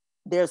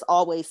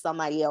always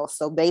somebody else.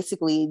 So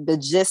basically the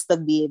gist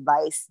of the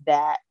advice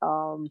that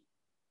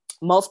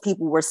most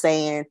people were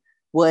saying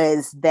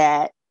was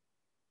that,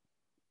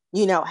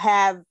 you know,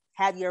 have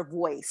your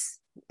voice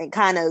and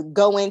kind of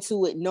go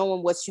into it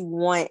knowing what you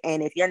want.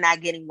 And if you're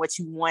not getting what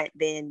you want,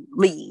 then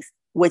leave,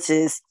 which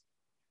is,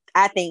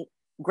 I think,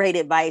 great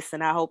advice.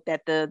 And I hope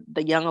that the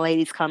young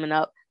ladies coming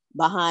up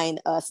behind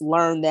us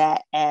learn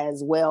that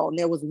as well. And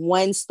there was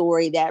one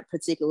story that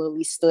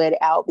particularly stood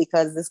out,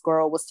 because this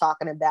girl was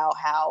talking about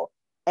how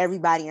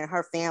everybody in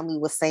her family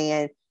was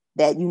saying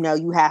that, you know,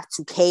 you have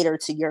to cater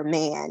to your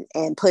man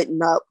and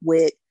putting up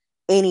with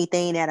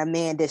anything that a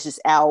man dishes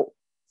out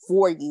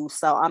for you.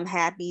 So I'm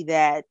happy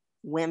that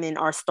women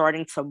are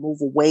starting to move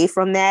away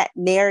from that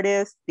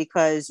narrative,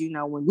 because, you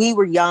know, when we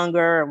were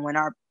younger and when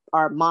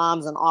our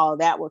moms and all of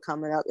that were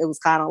coming up, it was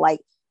kind of like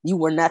you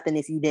were nothing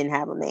if you didn't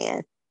have a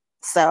man.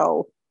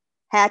 So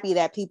happy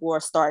that people are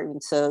starting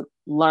to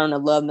learn to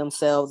love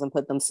themselves and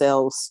put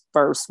themselves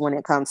first when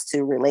it comes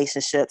to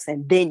relationships.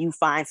 And then you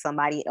find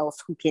somebody else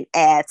who can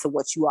add to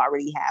what you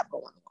already have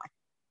going on.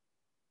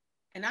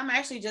 And I'm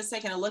actually just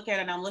taking a look at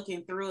it, and I'm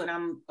looking through, and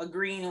I'm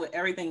agreeing with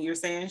everything you're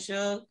saying,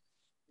 Shug.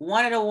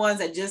 One of the ones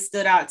that just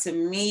stood out to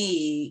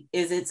me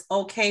is it's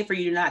okay for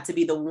you not to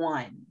be the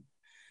one.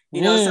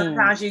 You know,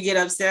 sometimes you get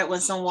upset when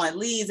someone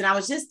leaves. And I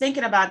was just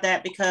thinking about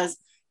that because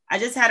I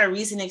just had a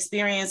recent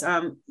experience.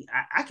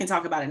 I can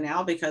talk about it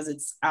now because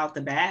it's out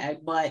the bag,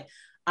 but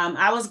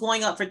I was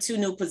going up for 2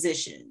 new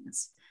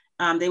positions.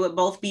 They would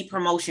both be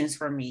promotions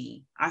for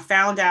me. I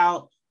found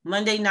out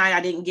Monday night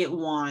I didn't get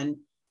one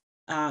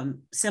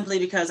simply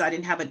because I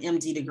didn't have an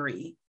MD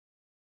degree.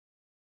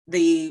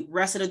 The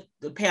rest of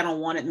the panel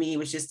wanted me. It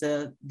was just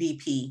a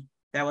VP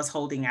that was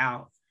holding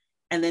out.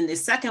 And then the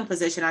second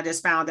position, I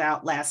just found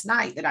out last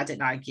night that I did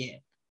not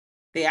get.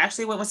 They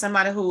actually went with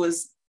somebody who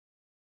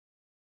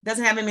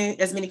doesn't have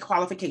as many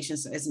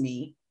qualifications as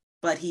me,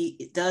 but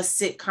he does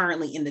sit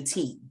currently in the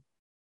team.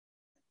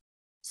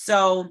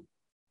 So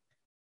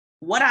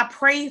what I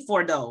pray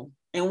for, though,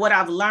 and what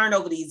I've learned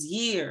over these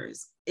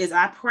years is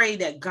I pray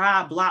that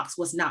God blocks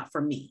what's not for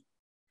me.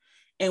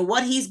 And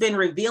what he's been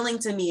revealing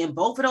to me in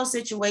both of those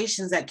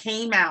situations that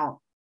came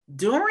out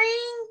during,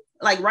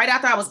 like right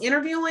after I was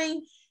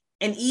interviewing,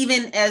 and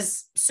even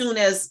as soon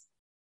as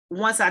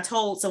once I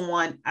told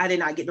someone I did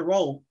not get the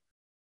role,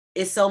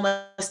 it's so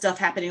much stuff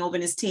happening over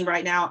in this team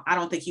right now. I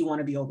don't think you want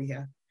to be over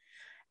here.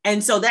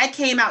 And so that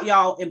came out,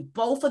 y'all, in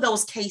both of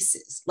those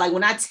cases. Like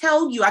when I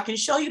tell you, I can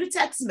show you the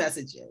text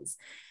messages.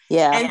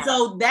 Yeah. And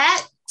so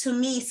that to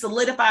me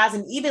solidifies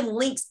and even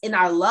links in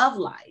our love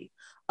life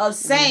of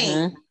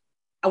saying,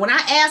 when I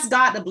ask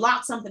God to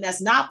block something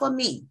that's not for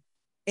me,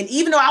 and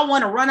even though I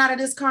want to run out of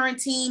this current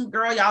team,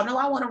 girl, y'all know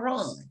I want to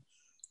run.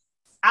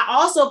 I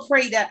also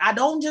pray that I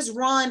don't just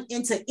run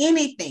into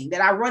anything,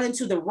 that I run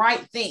into the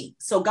right thing.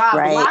 So God,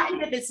 block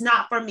it if it's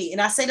not for me.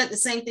 And I say that the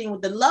same thing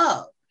with the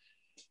love.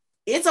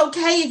 It's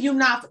okay if you're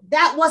not,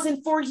 that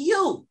wasn't for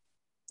you.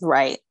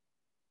 Right.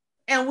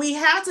 And we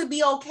have to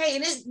be okay.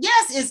 And it's,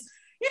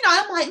 you know,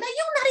 I'm like, man,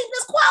 you're not even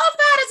as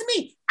qualified as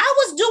me. I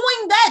was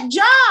doing that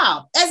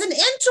job as an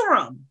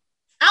interim.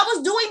 I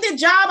was doing the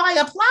job I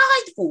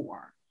applied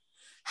for.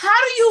 How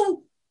do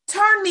you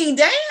turn me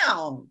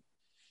down?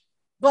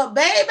 But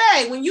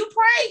baby, when you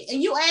pray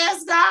and you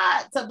ask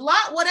God to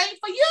block what ain't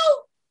for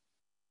you,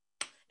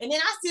 and then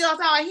I still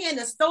started hearing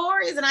the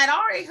stories, and I'd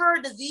already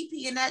heard the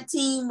VP in that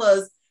team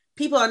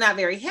people are not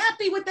very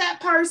happy with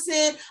that person.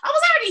 I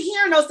was already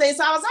hearing those things,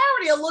 so I was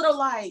already a little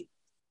like,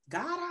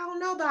 God, I don't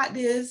know about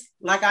this.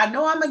 Like, I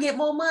know I'm gonna get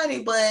more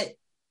money, but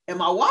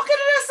am I walking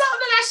into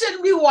something I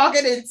shouldn't be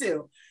walking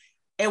into?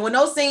 And when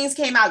those things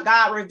came out,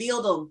 God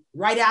revealed them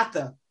right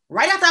after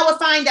I would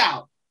find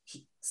out.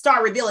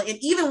 Start revealing. And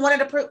even one of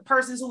the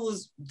persons who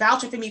was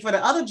vouching for me for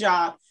the other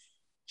job,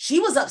 she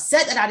was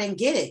upset that I didn't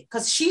get it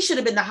because she should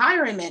have been the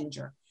hiring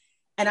manager.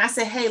 And I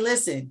said, hey,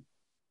 listen,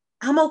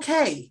 I'm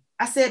okay.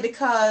 I said,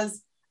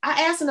 because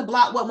I asked him to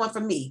block what went for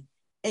me.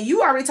 And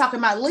you already talking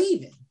about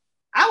leaving.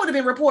 I would have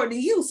been reporting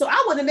to you. So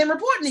I wouldn't have been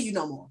reporting to you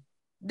no more.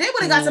 They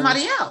would have got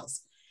somebody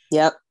else.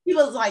 Yep. He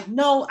was like,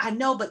 no, I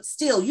know, but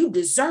still, you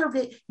deserved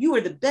it. You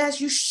were the best.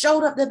 You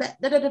showed up the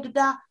best. Da, da, da, da,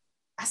 da.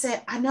 I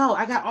said, I know.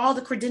 I got all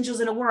the credentials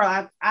in the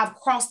world. I've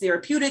crossed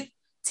therapeutic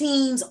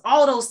teams,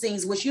 all those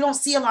things, which you don't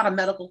see a lot of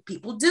medical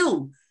people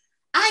do.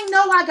 I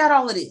know I got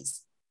all of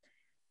this.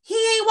 He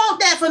ain't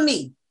want that for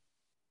me.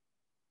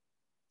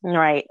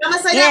 Right. I'm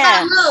going to say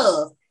that about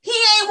love. He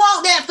ain't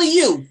want that for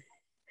you.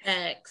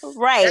 X.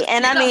 Right.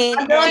 And I mean,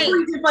 I'm done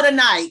preaching for the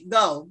night.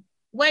 Go.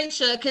 Wait,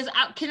 sure, because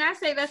can I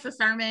say that's a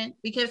sermon?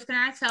 Because can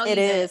I tell you it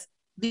is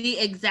the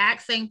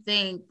exact same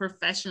thing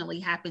professionally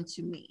happened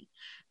to me.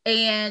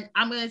 And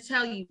I'm going to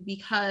tell you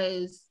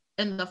because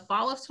in the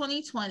fall of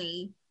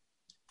 2020,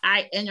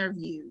 I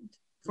interviewed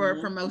for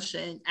a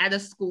promotion at a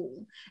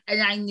school,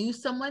 and I knew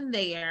someone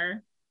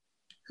there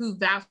who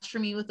vouched for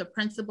me with the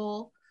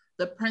principal.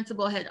 The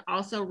principal had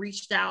also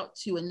reached out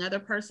to another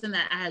person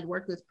that I had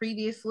worked with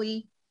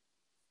previously.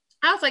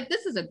 I was like,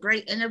 this is a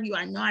great interview.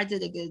 I know I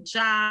did a good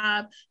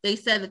job. They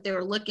said that they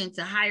were looking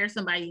to hire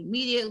somebody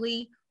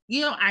immediately.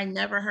 You know, I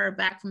never heard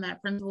back from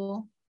that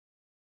principal.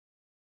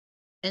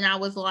 And I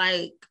was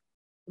like,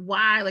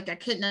 why? Like, I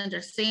couldn't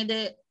understand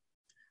it.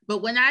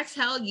 But when I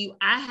tell you,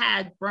 I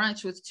had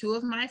brunch with two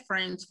of my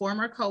friends,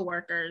 former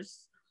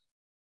coworkers.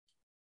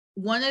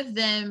 One of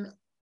them,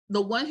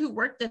 the one who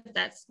worked at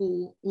that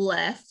school,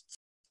 left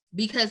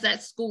because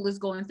that school is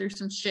going through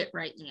some shit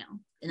right now.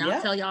 And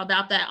I'll tell y'all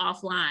about that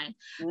offline.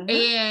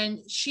 And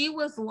she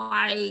was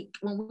like,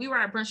 when we were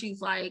at brunch, she's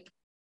like,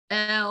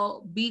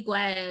 Elle, be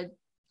glad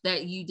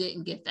that you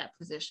didn't get that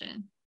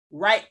position.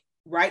 Right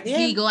there.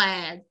 Be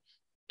glad.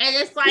 And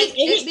it's like,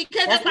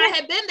 because if I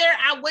had been there,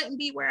 I wouldn't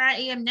be where I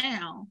am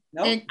now.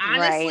 Nope. And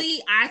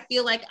honestly, I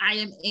feel like I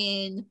am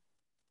in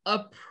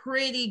a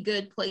pretty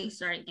good place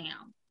right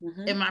now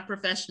in my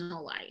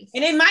professional life.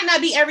 And it might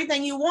not be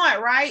everything you want,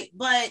 right?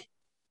 But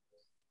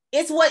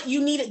it's what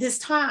you need at this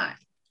time.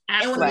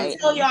 Absolutely. And when I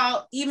tell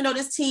y'all, even though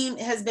this team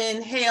has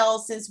been hell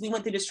since we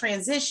went through this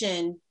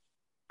transition,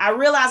 I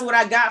realized what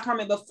I got from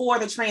it before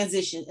the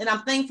transition. And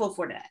I'm thankful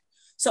for that.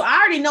 So I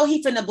already know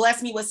he finna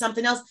bless me with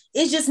something else.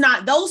 It's just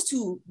not those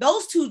two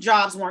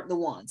jobs weren't the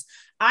ones.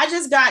 I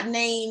just got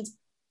named.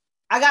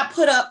 I got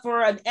put up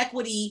for an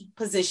equity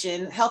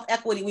position, health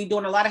equity. We're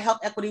doing a lot of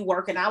health equity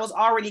work. And I was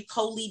already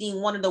co-leading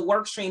one of the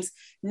work streams.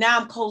 Now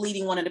I'm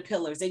co-leading one of the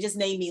pillars. They just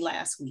named me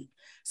last week.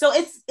 So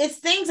it's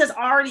things that's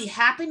already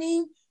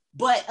happening.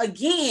 But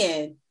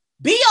again,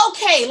 be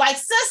okay. Like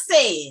Sis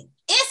said,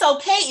 it's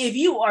okay if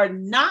you are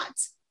not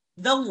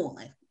the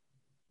one.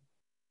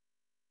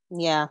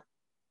 Yeah.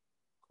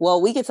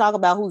 Well, we can talk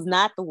about who's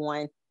not the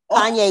one.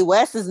 Kanye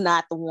West is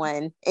not the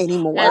one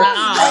anymore.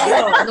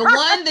 The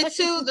one, the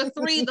two, the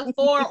three, the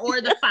four,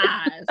 or the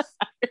five.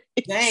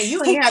 Dang,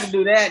 you ain't have to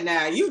do that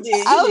now. You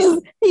did.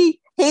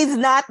 He's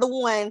not the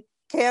one.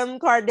 Kim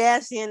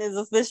Kardashian is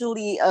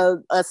officially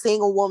a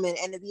single woman.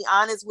 And to be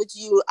honest with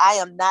you, I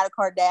am not a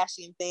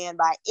Kardashian fan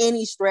by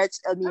any stretch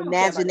of the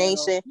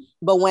imagination.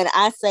 But when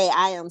I say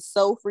I am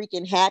so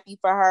freaking happy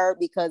for her,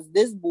 because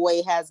this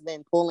boy has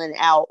been pulling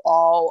out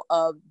all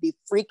of the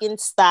freaking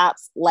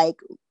stops, like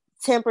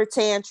temper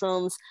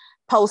tantrums,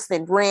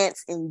 posting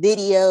rants and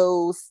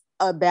videos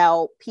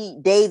about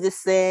Pete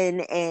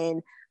Davidson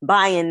and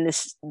buying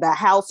the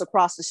house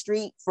across the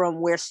street from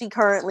where she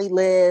currently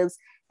lives,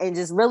 and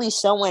just really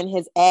showing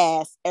his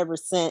ass ever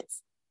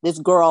since this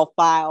girl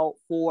filed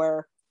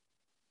for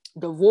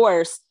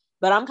divorce.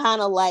 But I'm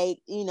kind of like,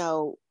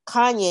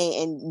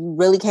 Kanye, and you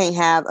really can't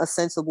have a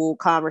sensible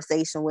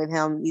conversation with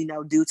him,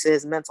 due to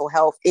his mental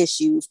health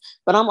issues.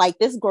 But I'm like,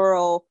 this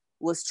girl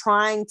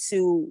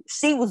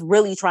she was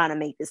really trying to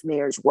make this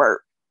marriage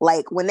work.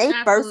 Like when they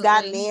first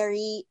got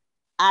married,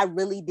 I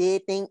really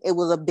did think it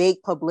was a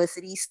big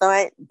publicity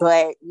stunt,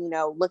 but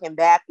looking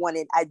back on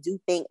it, I do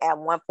think at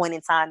one point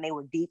in time they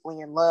were deeply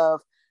in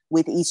love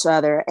with each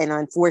other, and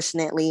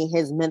unfortunately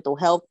his mental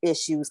health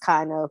issues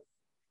kind of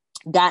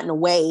got in the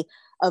way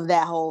of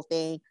that whole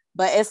thing.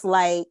 But it's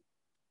like,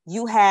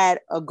 you had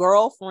a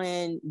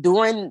girlfriend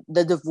during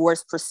the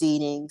divorce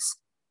proceedings,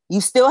 you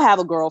still have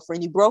a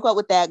girlfriend, you broke up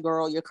with that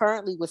girl, you're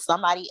currently with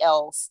somebody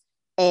else,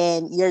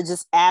 and you're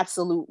just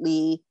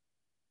absolutely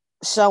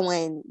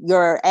showing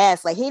your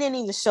ass. Like, he didn't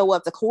even show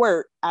up to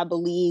court, I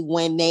believe,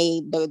 when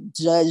the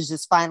judge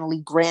just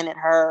finally granted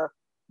her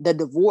the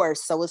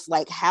divorce. So it's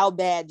like, how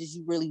bad did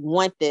you really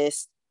want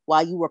this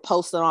while you were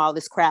posting all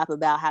this crap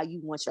about how you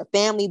want your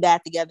family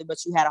back together,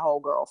 but you had a whole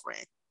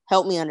girlfriend?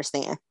 Help me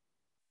understand.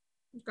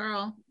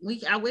 Girl,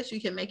 I wish we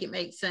could make it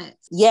make sense.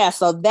 Yeah,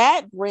 so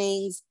that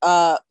brings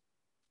up,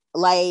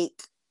 like,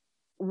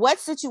 what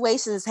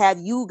situations have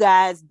you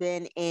guys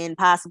been in,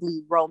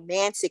 possibly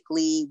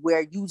romantically,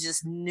 where you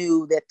just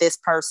knew that this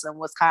person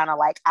was kind of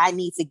like, I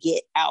need to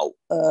get out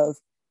of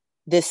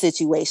this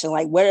situation?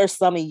 Like, what are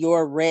some of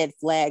your red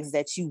flags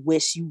that you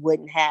wish you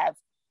wouldn't have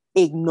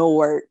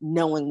ignored,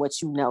 knowing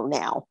what you know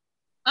now?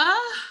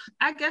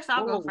 I guess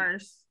I'll go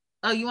first.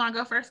 Oh, you want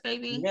to go first,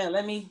 baby? Yeah,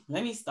 let me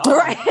start.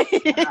 Right. And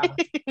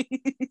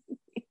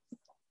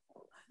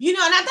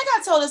I think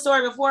I told the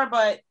story before,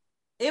 but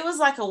it was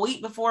like a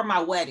week before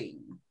my wedding.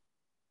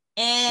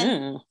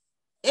 And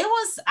it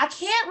was, I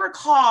can't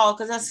recall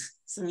because that's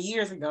some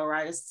years ago,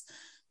 right? It's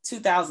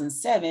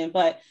 2007,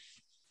 but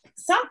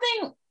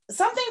something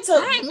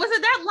took. Dang, was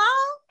it that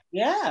long?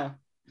 Yeah.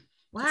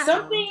 Wow.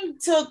 Something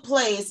took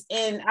place,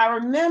 and I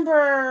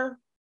remember.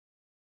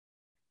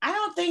 I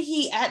don't think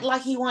he acted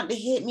like he wanted to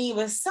hit me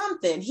with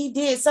something. He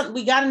did something.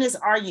 We got in this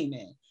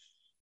argument.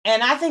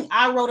 And I think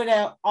I wrote it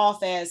out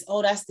off as,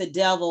 oh, that's the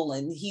devil.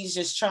 And he's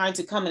just trying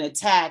to come and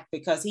attack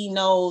because he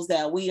knows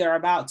that we are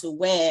about to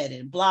wed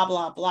and blah,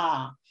 blah,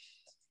 blah.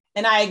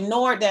 And I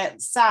ignored that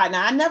side.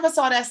 Now, I never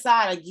saw that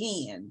side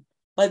again.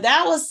 But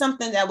that was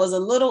something that was a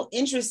little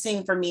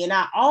interesting for me. And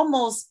I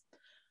almost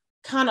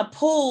kind of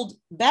pulled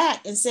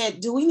back and said,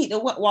 do we need to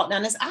walk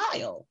down this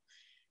aisle?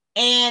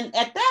 And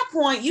at that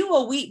point, you were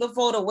a week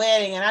before the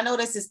wedding. And I know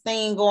there's this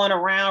thing going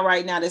around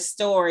right now, this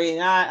story.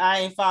 And I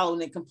ain't following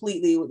it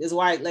completely with this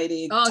white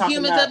lady. Oh,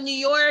 Humans of New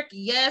York.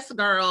 Yes,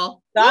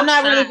 girl. So I'm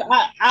not really,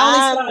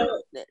 I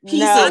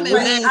only saw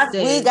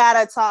pieces. We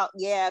gotta talk.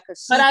 Yeah.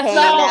 Cause she came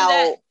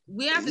out.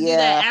 We have to do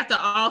that after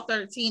all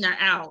 13 are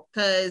out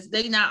because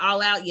they're not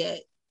all out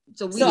yet.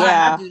 So we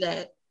have to do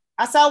that.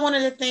 I saw one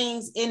of the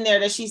things in there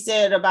that she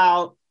said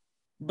about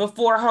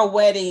before her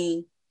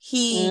wedding,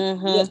 he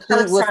was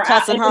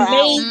cussing her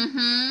out.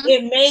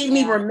 It made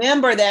me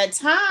remember that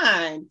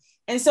time.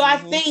 And so I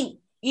think,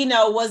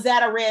 was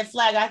that a red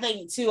flag? I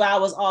think too, I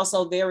was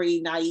also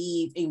very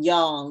naive and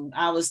young.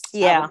 I was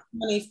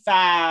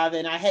 25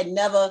 and I had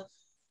never,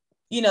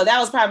 that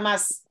was probably my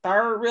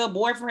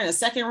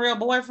second real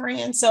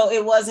boyfriend. So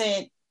it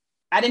wasn't,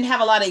 I didn't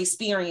have a lot of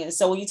experience.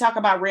 So when you talk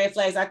about red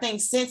flags, I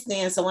think since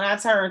then, so when I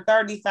turned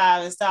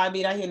 35 and started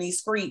being out here in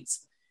these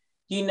streets,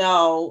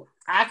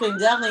 I can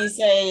definitely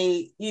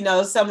say,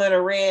 some of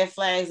the red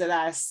flags that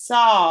I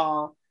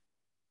saw,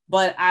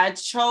 but I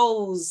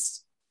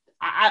chose,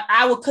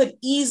 I could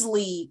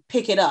easily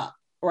pick it up,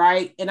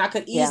 right? And I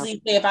could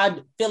easily say if I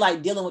feel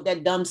like dealing with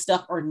that dumb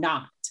stuff or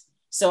not.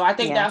 So I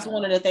think that's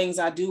one of the things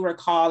I do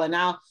recall, and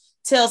I'll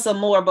tell some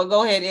more, but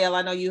go ahead, Elle,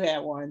 I know you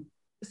had one.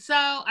 So,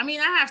 I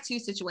have two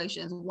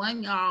situations.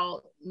 One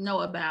y'all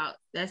know about,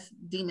 that's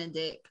Demon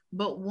Dick,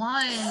 but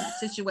one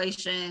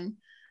situation,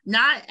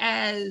 not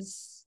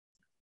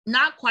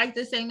quite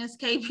the same as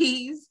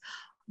KB's,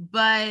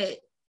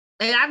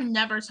 and I've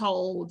never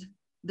told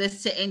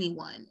this to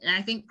anyone. And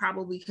I think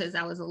probably because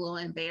I was a little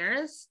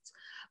embarrassed,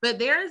 but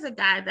there is a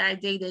guy that I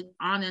dated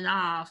on and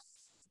off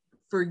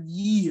for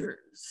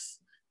years.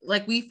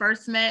 Like we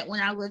first met when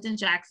I lived in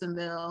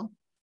Jacksonville.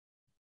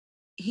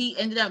 He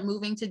ended up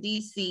moving to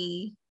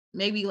DC,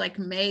 maybe like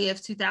May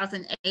of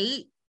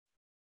 2008.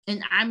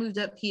 And I moved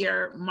up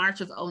here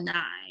March of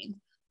 2009.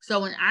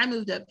 So when I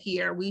moved up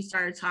here, we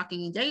started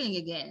talking and dating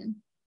again.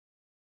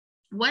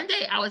 One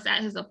day I was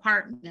at his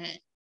apartment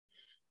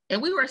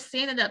and we were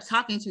standing up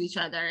talking to each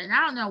other. And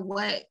I don't know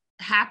what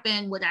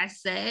happened, what I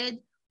said,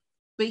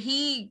 but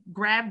he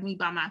grabbed me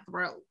by my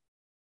throat.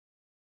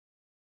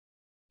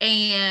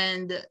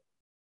 And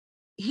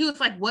he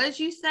was like, what did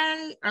you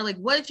say? Or like,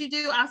 what did you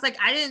do? I was like,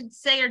 I didn't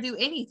say or do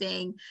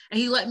anything. And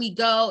he let me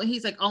go. And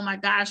he's like, oh my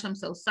gosh, I'm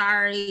so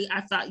sorry.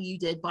 I thought you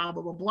did blah,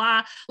 blah, blah,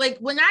 blah. Like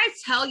when I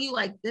tell you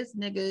like this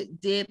nigga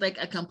did like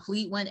a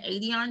complete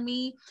 180 on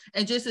me,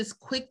 and just as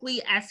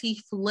quickly as he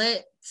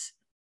flipped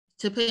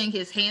to putting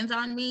his hands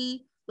on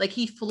me, like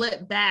he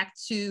flipped back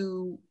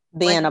to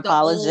being like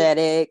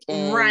apologetic.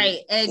 Right,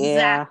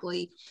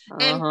 exactly.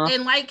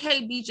 And like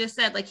KB just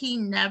said, like he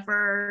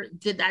never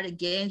did that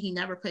again. He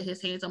never put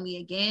his hands on me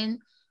again.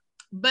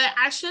 But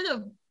I should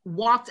have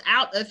walked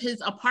out of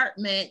his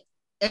apartment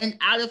and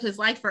out of his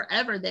life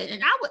forever then.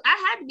 And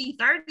I had to be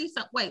 30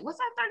 something. Wait, was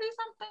I 30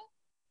 something?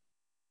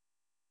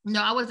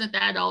 No, I wasn't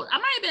that old. I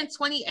might have been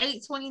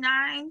 28,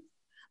 29,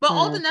 but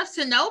old enough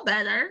to know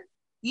better,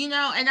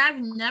 and I've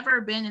never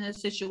been in a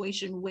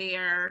situation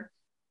where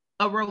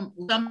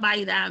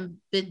somebody that I've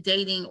been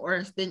dating or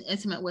has been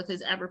intimate with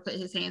has ever put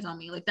his hands on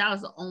me. Like that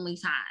was the only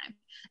time.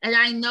 And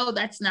I know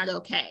that's not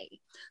okay.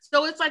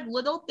 So it's like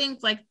little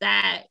things like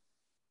that,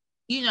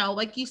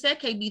 like you said,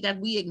 KB, that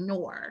we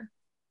ignore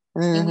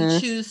and we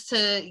choose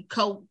to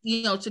go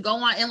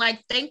on. And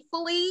like,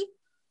 thankfully,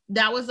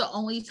 that was the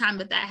only time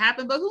that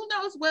happened. But who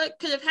knows what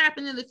could have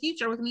happened in the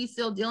future with me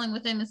still dealing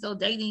with him and still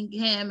dating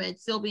him and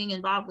still being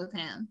involved with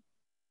him.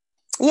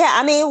 Yeah,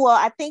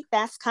 I think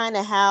that's kind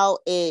of how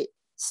it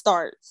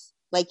starts.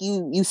 Like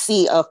you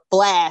see a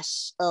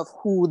flash of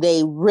who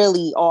they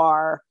really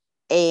are,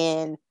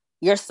 and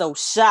you're so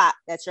shocked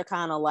that you're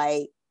kind of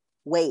like,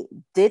 wait,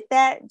 did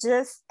that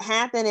just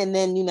happen? And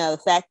then the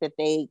fact that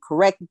they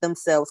corrected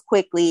themselves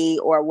quickly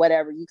or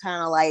whatever, you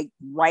kind of like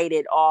write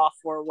it off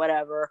or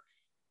whatever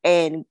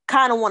and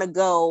kind of want to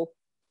go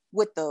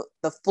with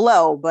the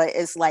flow, but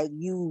it's like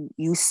you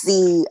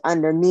see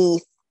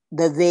underneath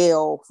the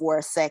veil for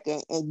a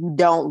second and you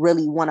don't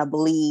really want to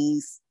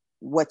believe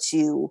what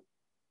you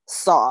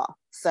saw.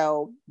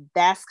 So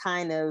that's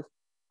kind of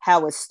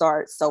how it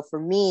starts. So for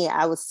me,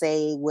 I would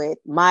say with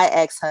my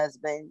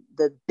ex-husband,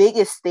 the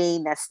biggest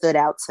thing that stood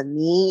out to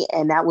me,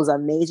 and that was a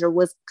major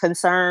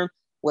concern,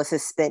 was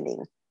his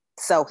spending.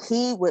 So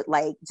he would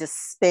like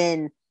just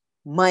spend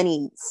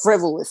money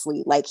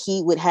frivolously. Like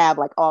he would have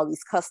like all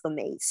these custom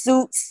made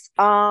suits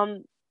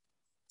done,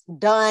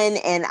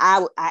 and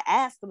I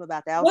asked him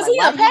about that. I was like, he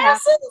why a do you have?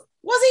 pastor?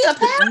 Was he a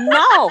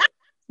pastor?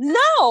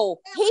 No,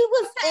 he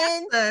was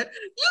in You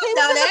he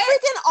know was in that.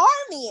 the freaking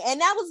army, and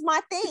that was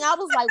my thing. I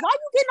was like, why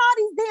you getting all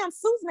these damn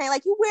suits, man?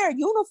 Like you wear a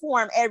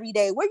uniform every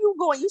day. Where you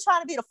going? You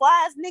trying to be the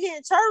flyest nigga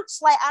in church?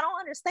 Like I don't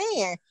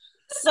understand.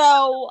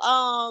 So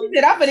He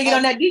said, I'm gonna get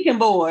on that deacon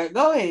board.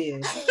 Go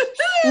ahead.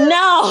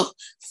 no.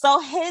 So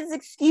his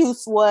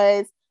excuse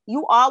was,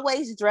 you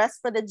always dress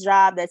for the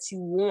job that you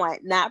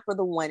want, not for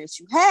the one that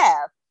you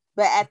have.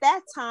 But at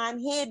that time,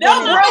 he had been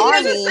in the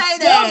army. Say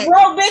that.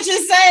 Bro, bitches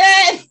say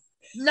that.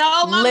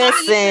 No, my mama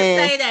used to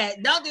say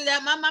that. Don't do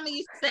that. My mama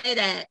used to say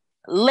that.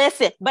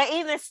 Listen, but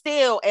even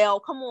still, Elle,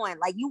 come on,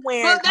 like you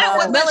wearing But that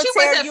was, but she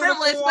military wasn't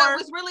frivolous, uniform. but it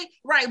was really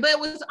right. But it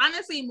was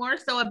honestly more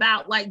so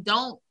about like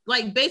don't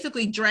like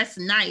basically dress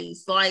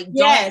nice. Like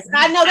Yes, don't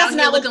I know that's out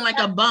not here what- looking like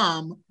a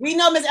bum. We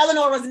know Miss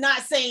Eleanor was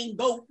not saying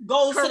go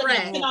sit up and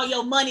Correct. spend all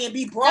your money and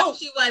be No, broke.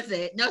 she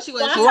wasn't. No, she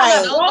wasn't. Well, She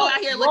I'm said, talking don't about go out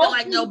here looking broke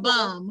like no people.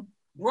 bum.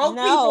 Broke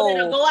No. people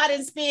that'll go out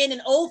and spend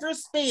and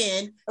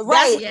overspend.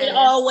 Right. That's what they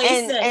always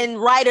and say.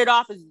 and write it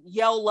off as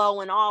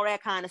YOLO and all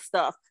that kind of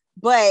stuff.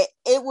 But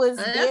it was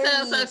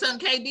That's something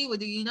KB would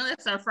do. You know,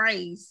 that's our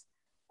phrase.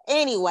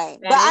 anyway.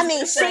 That But I is mean,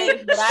 the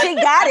phrase, but she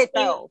got it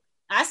I though.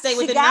 I stay She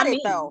within got my it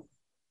means. though.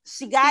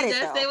 She got She it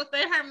does though. say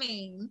within her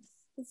means.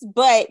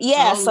 But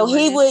yeah, Oh, so Lord,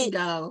 he there she would.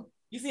 go.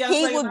 You see,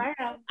 He would-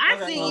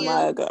 I see Oh you.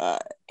 my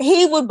god.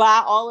 He would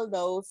buy all of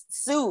those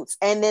suits.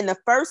 And then the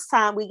first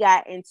time we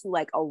got into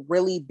like a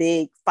really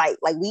big fight,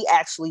 like we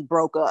actually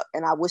broke up,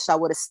 and I wish I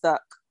would have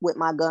stuck with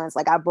my guns.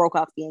 Like I broke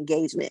off the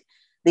engagement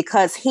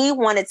because he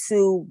wanted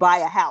to buy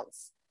a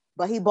house,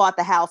 but he bought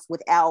the house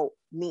without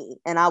me.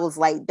 And I was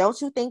like, don't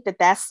you think that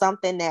that's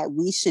something that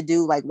we should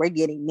do? Like we're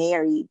getting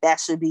married. That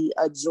should be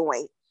a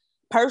joint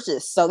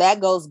purchase. So that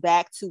goes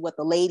back to what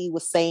the lady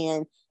was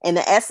saying in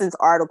the Essence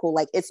article.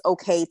 Like it's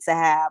okay to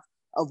have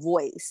a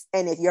voice,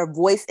 and if your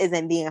voice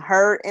isn't being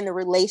heard in the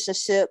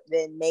relationship,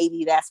 then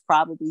maybe that's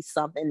probably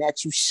something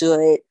that you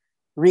should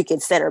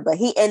reconsider. But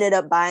he ended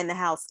up buying the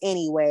house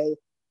anyway,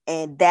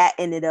 and that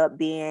ended up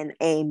being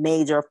a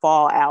major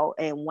fallout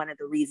and one of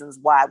the reasons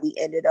why we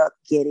ended up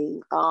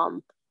getting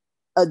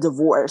a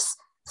divorce.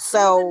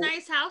 So It was a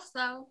nice house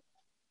though.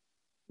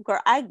 girl,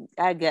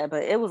 I get,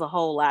 but it was a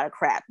whole lot of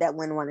crap that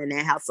went on in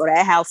that house. So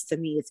that house to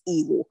me is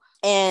evil.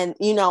 And,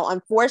 you know,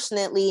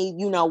 unfortunately,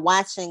 you know,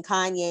 watching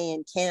Kanye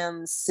and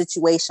Kim's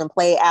situation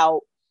play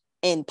out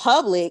in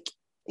public,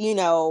 you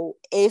know,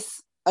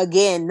 it's,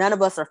 again, none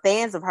of us are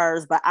fans of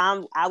hers, but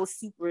I was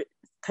super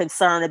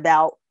concerned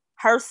about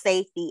her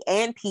safety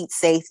and Pete's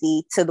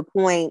safety, to the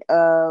point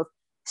of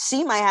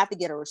she might have to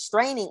get a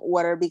restraining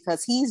order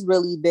because he's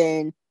really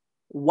been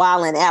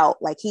wilding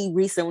out. Like he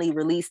recently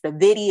released a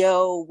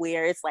video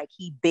where it's like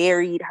he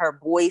buried her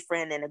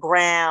boyfriend in the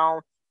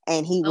ground,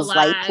 and he was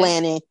like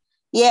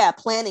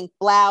planting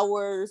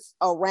flowers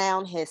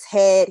around his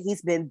head.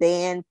 He's been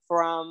banned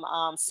from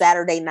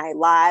Saturday Night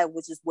Live,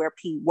 which is where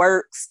Pete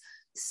works.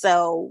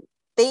 So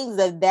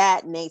things of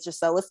that nature.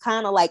 So it's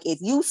kind of like, if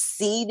you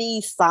see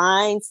these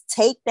signs,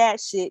 take that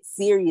shit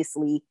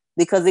seriously,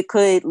 because it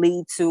could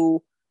lead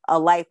to a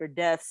life or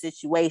death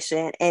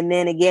situation. And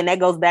then again, that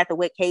goes back to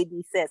what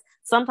KB says.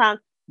 Sometimes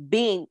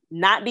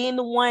not being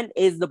the one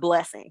is the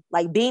blessing.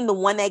 Like being the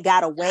one that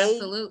got away.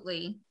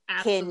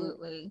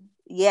 Absolutely.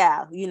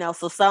 Yeah, you know,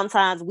 so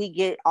sometimes we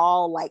get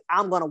all like,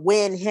 I'm gonna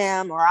win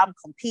him, or I'm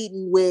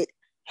competing with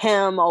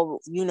him, or,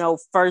 you know,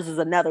 versus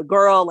another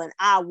girl and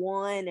I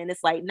won. And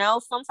it's like,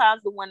 no,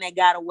 sometimes the one that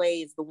got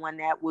away is the one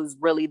that was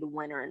really the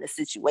winner in the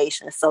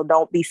situation. So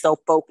don't be so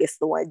focused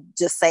on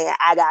just saying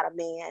I got a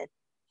man,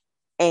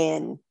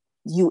 and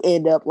you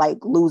end up like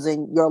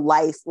losing your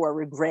life or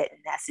regret in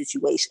that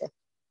situation.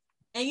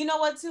 And you know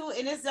what, too?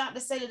 And it's not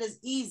to say that it's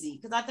easy,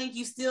 because I think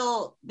you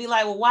still be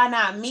like, well, why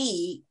not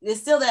me? There's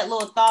still that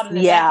little thought in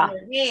the back of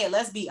your head.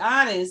 Let's be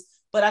honest.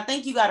 But I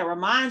think you got to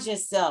remind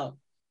yourself,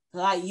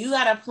 like, you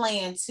got a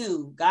plan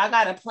too. God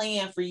got a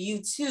plan for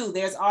you too.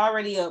 There's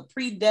already a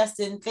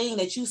predestined thing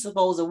that you're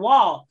supposed to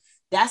walk.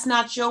 That's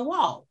not your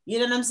walk. You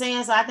know what I'm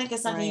saying? So I think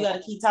it's something you got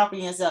to keep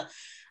talking to yourself.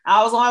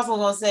 I was also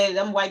going to say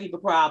them white people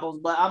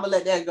problems, but I'm going to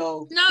let that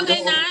go. No,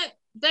 they're not.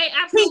 They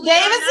absolutely Pete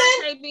Davidson?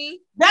 are not, KB.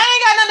 That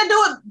ain't got nothing to do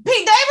with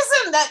Pete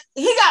Davidson. That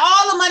he got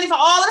all the money for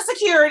all the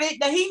security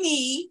that he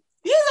need.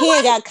 He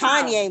ain't got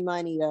Kanye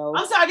money though.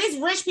 I'm sorry, these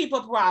rich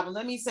people problems.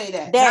 Let me say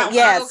that.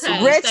 Yes,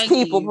 okay, rich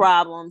people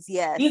problems.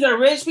 Yes, these are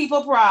rich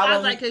people problems. I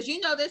was like, because you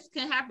know this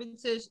can happen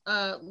to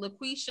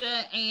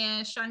LaQuisha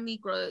and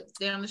Shaniqua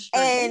down the street.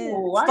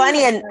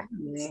 And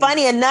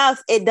funny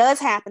enough, it does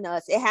happen to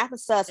us. It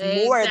happens to us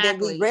more than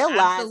we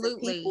realize. And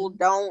people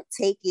don't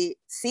take it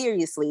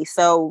seriously.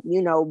 So,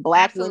 you know,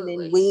 Black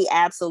women,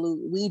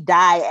 we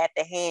die at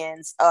the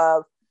hands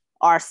of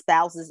our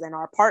spouses and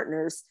our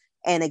partners.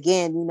 And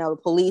again, you know,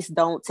 the police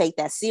don't take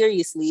that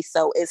seriously.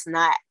 So it's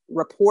not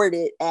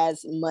reported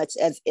as much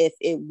as if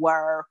it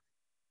were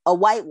a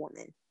white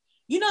woman.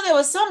 You know, there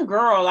was some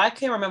girl, I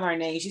can't remember her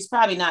name. She's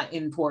probably not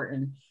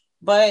important.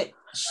 but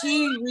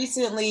she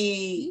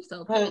recently You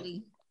so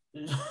petty.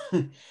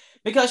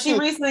 because she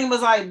recently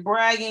was like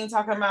bragging,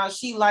 talking about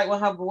she liked when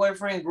her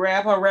boyfriend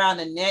grabbed her around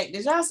the neck.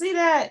 Did y'all see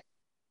that?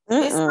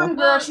 It's some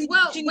girl.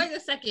 Well, wait a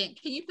second.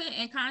 Can you put it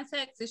in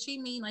context? Does she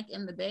mean like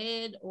in the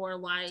bed or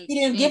like? She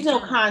didn't give no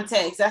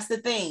context. That's the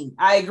thing.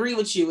 I agree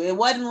with you. It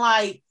wasn't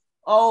like,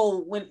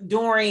 oh, when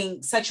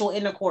during sexual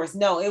intercourse.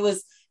 No, it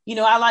was,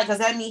 I like, because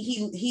that means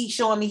he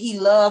showing me he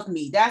loved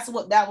me. That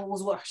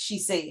was what she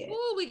said.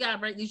 Oh, we gotta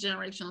break these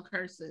generational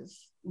curses.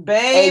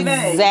 Baby.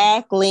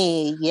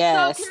 Exactly.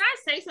 Yes. So can I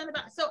say something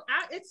about,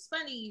 it's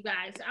funny, you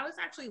guys. I was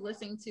actually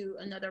listening to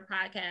another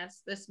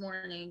podcast this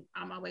morning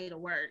on my way to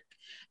work,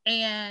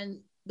 and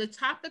the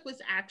topic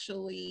was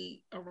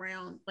actually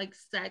around like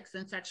sex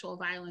and sexual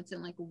violence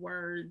and like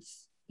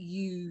words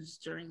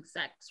used during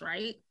sex,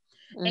 right?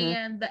 Mm-hmm.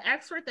 And the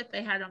expert that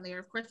they had on there,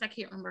 of course, I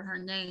can't remember her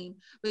name,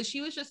 but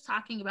she was just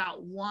talking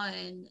about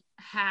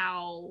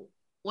how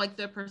like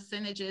the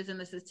percentages and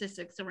the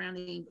statistics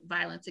surrounding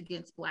violence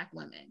against Black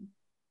women.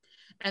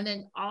 And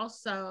then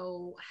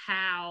also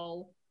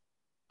how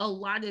a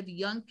lot of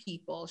young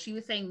people, she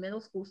was saying middle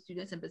school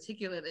students in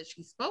particular that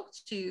she spoke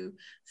to,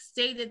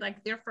 stated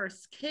like their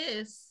first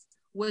kiss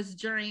was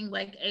during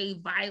like a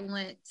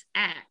violent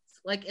act,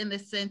 like in the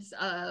sense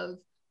of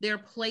they're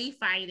play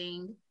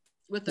fighting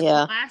with a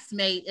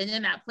classmate, and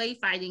in that play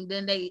fighting,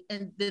 then the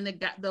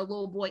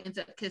little boy ends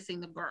up kissing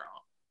the girl.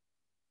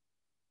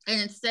 And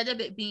instead of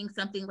it being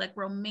something like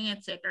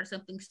romantic or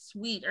something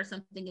sweet or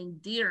something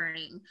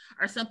endearing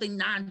or something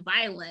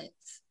non-violent,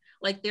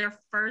 like their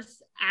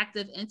first act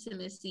of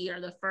intimacy or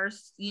the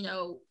first,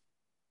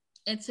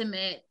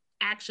 intimate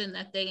action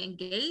that they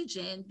engage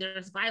in,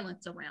 there's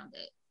violence around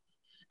it.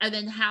 And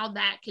then how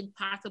that could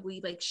possibly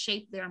like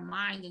shape their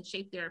mind and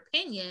shape their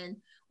opinion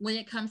when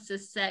it comes to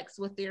sex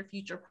with their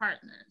future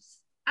partners.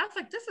 I was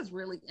like, this is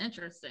really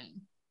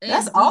interesting.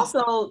 That's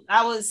also,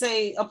 I would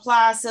say,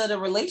 applies to the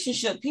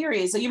relationship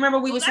period. So you remember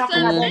we were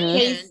talking about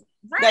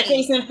that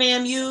case in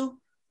FAMU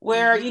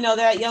where,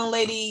 that young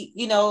lady,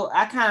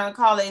 I kind of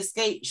call it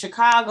escape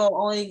Chicago,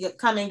 only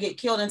come and get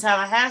killed in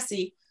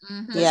Tallahassee.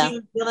 Mm-hmm. Yeah. She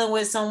was dealing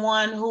with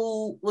someone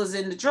who was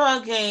in the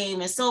drug game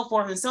and so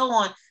forth and so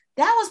on.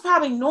 That was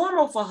probably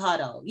normal for her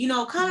though.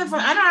 Coming from,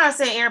 I don't want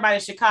to say everybody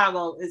in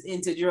Chicago is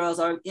into drugs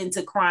or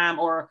into crime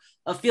or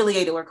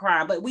affiliated with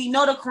crime, but we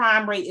know the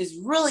crime rate is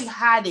really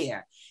high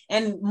there.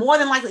 And more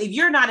than likely, if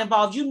you're not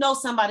involved,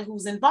 somebody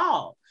who's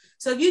involved.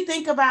 So if you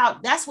think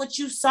about, that's what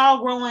you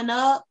saw growing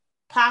up,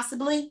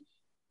 possibly.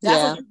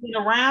 That's what you've been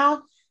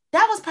around.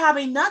 That was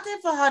probably nothing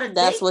for her to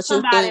date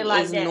somebody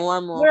like that.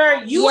 Normal.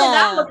 Where you and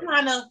I would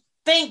kind of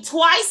think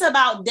twice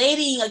about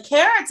dating a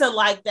character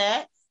like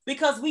that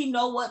because we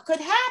know what could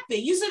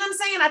happen. You see what I'm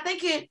saying? I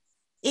think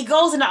it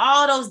goes into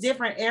all those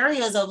different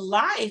areas of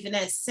life in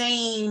that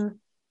same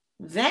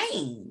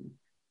vein.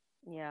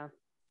 Yeah.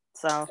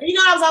 So,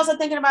 I was also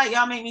thinking about,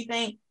 y'all make me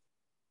think,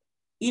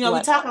 we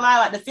talk a lot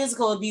about the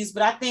physical abuse,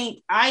 but I think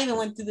I even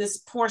went through this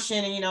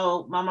portion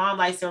and, my mom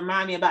likes to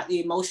remind me about the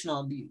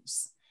emotional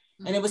abuse.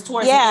 And it was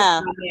towards the end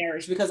of my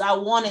marriage because I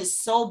wanted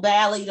so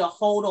badly to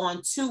hold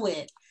on to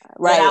it.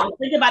 Right. I was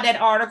thinking about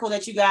that article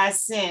that you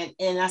guys sent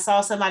and I saw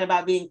somebody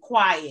about being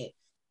quiet.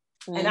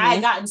 Mm-hmm. And I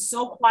had gotten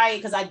so quiet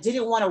because I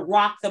didn't want to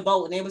rock the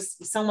boat. And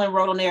someone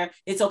wrote on there,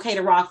 it's okay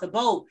to rock the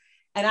boat.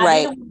 And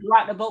I didn't want to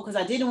rock the boat because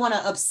I didn't want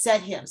to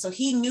upset him. So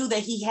he knew that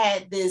he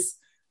had this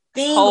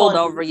thing hold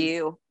over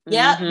you.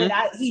 Yeah.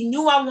 Mm-hmm. He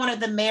knew I wanted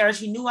the marriage.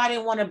 He knew I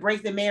didn't want to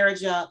break the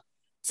marriage up.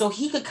 So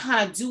he could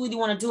kind of do what he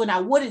want to do. And I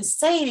wouldn't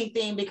say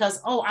anything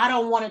because, I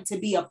don't want it to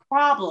be a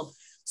problem.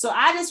 So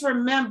I just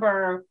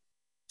remember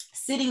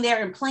sitting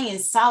there and playing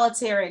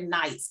solitaire at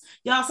nights.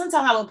 Y'all,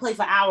 sometimes I would play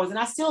for hours and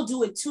I still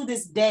do it to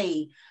this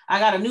day. I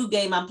got a new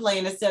game I'm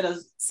playing instead of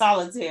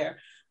solitaire.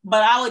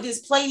 But I would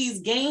just play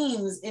these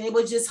games and it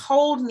would just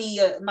hold me,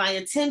 my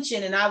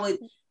attention. And I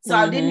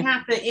didn't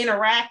have to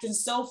interact and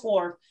so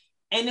forth.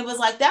 And it was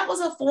like, that was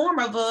a form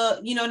of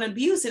an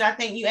abuse. And I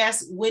think you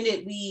asked, when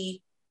did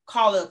we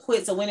call it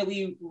quits or when did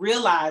we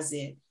realize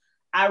it?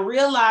 I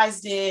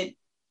realized it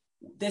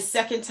the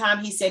second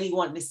time he said he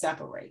wanted to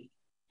separate.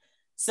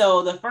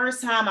 So the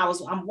first time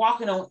I'm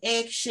walking on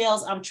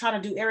eggshells. I'm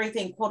trying to do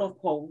everything, quote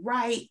unquote,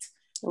 right.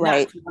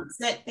 Not to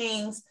upset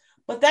things.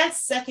 But that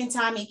second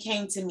time he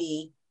came to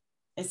me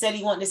and said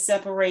he wanted to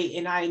separate,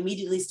 and I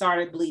immediately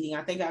started bleeding.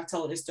 I think I've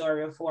told this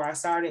story before. I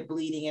started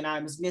bleeding and I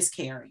was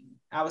miscarrying.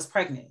 I was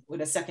pregnant with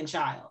a second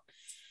child.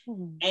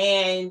 Mm-hmm.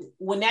 And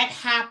when that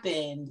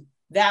happened,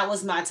 that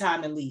was my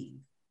time to leave.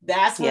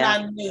 That's when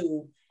I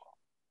knew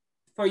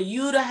for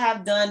you to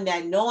have done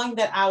that, knowing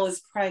that I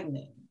was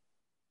pregnant,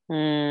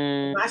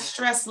 my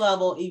stress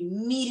level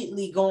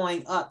immediately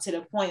going up to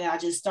the point that I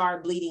just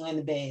started bleeding in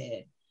the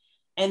bed.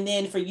 And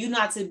then for you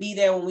not to be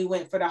there when we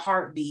went for the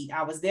heartbeat,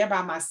 I was there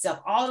by myself.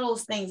 All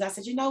those things. I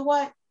said, you know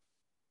what?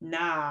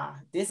 Nah,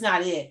 this is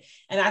not it.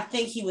 And I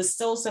think he was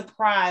so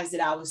surprised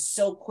that I was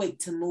so quick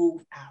to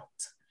move out.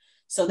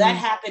 So that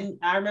happened.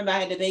 I remember I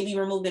had the baby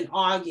removed in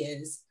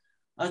August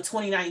of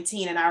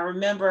 2019. And I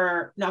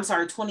remember,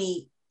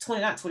 2020.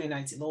 not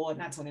 2019, Lord,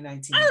 not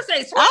 2019. I would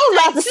say I was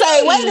about to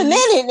say, wait a 2019.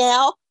 minute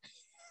now.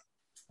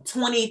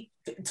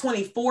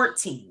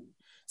 2014.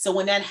 So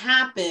when that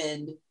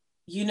happened,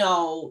 you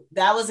know,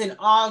 that was in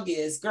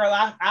August. Girl,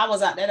 I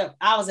was out there.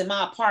 I was in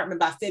my apartment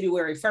by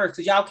February 1st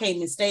because y'all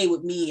came and stayed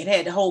with me and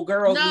had the whole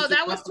girls. No, weekend.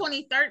 that was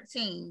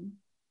 2013.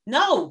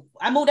 No,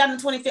 I moved out in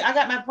 2015. I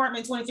got my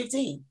apartment in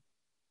 2015.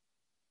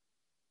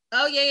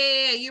 Oh,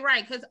 yeah. You're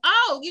right. Because,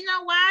 you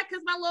know why?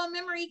 Because my little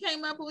memory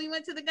came up when we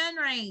went to the gun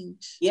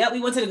range. Yeah,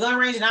 we went to the gun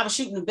range and I was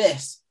shooting the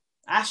best.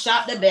 I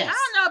shot the best. I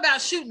don't know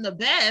about shooting the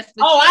best.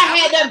 But I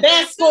had the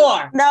best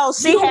score. No,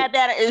 she had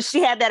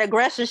that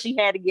aggression she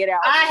had to get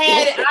out.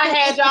 I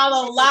had y'all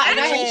on lock.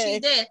 Actually, she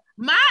did.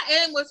 My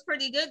end was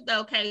pretty good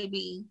though,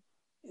 KB.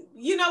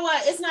 You know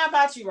what? It's not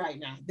about you right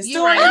now. The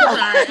story.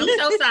 Right. I'm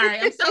so sorry.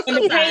 I'm so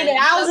sorry.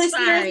 I was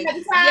experiencing at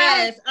the time.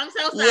 Yes, I'm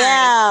so sorry.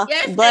 Yeah,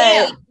 yes,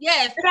 but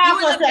yes, you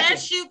were the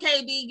best shoot,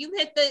 KB. You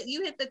hit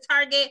the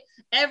target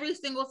every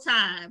single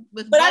time.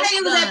 But I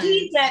think it was that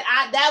piece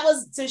that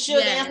was to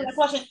answer that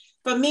question.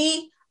 For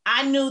me,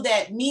 I knew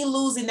that me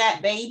losing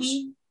that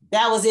baby,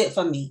 that was it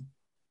for me.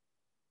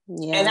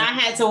 Yeah. And I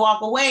had to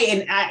walk away.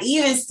 And I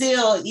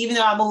even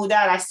though I moved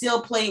out, I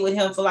still played with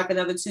him for like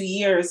another 2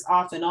 years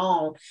off and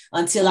on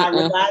until I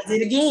realized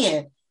it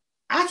again.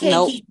 I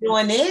can't keep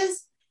doing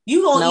this.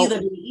 You gonna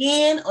either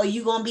be in or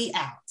you gonna be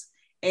out.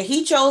 And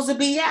he chose to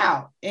be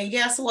out. And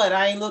guess what?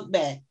 I ain't looked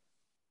back.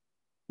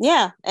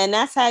 Yeah. And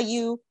that's how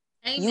you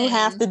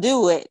have to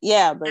do it.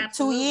 Yeah. But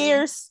Absolutely. 2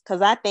 years,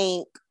 because I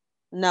think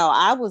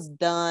I was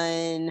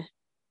done.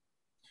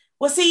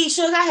 Well, see,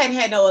 Suge, I hadn't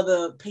had no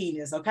other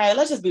penis. Okay,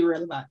 let's just be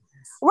real about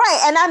this. Right,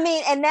 and I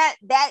mean, and that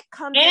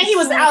comes. And he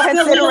was out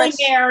still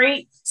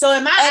married. So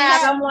in my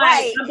eyes, I'm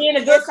like, I'm being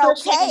a good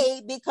Christian.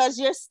 Okay, because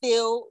you're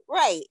still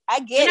right.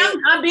 I get it.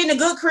 I'm being a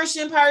good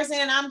Christian person,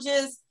 and I'm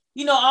just,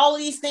 all of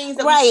these things.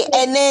 Right,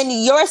 and then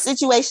your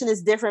situation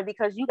is different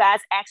because you guys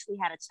actually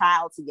had a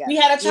child together. We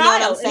had a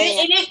child, and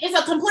it's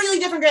a completely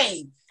different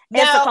game.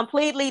 It's a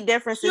completely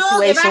different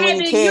situation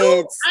with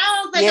kids. I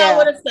don't think I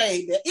would have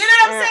stayed there. You know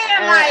what I'm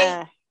saying?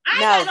 Like, I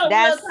ain't got no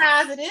real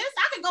ties to this.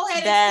 I can go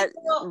ahead and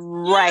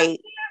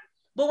right.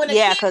 But when a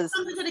kid comes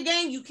into the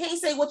game, you can't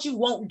say what you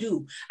won't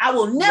do. I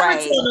will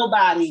never tell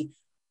nobody,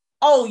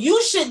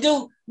 you should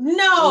do.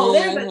 No,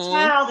 there's a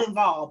child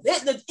involved.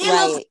 It looks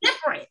different.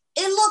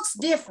 It looks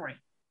different.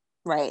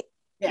 Right.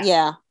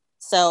 Yeah.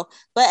 So,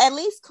 but at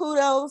least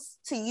kudos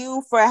to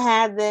you for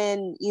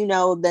having,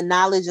 the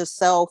knowledge of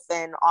self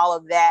and all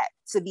of that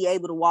to be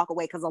able to walk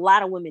away. Because a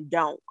lot of women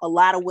don't. A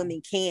lot of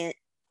women can't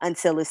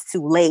until it's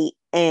too late.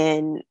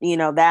 And,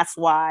 that's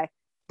why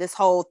this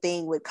whole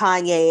thing with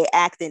Kanye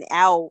acting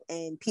out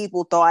and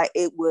people thought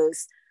it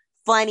was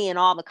funny and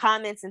all the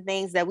comments and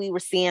things that we were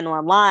seeing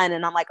online.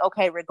 And I'm like,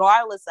 okay,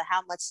 regardless of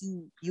how much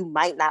you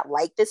might not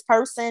like this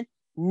person,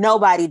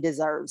 nobody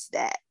deserves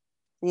that.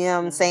 You know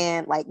what I'm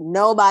saying? Like,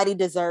 nobody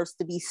deserves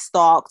to be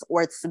stalked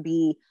or to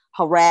be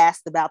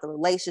harassed about the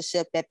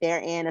relationship that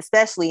they're in,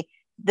 especially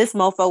this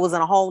mofo was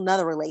in a whole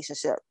nother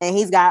relationship and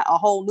he's got a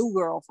whole new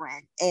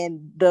girlfriend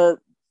and the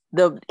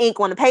ink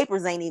on the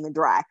papers ain't even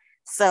dry.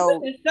 So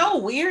it's so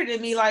weird to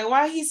me. Like,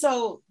 why he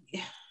so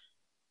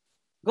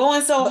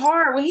going so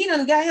hard when he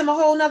done got him a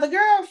whole nother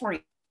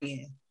girlfriend?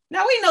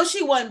 Now we know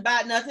she wasn't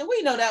about nothing.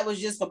 We know that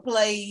was just for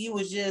play. You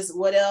was just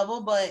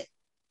whatever, but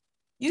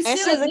you and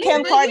still she's a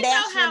Kim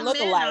Kardashian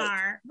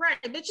lookalike. Right.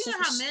 But you know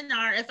how men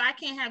are. If I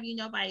can't have you,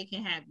 nobody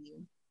can have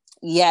you.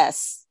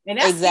 Yes. And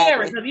that's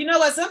scary because you know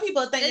what? Some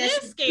people think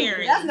it is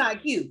scary. Cute. That's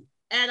not cute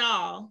at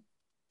all.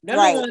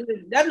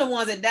 Them the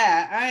ones that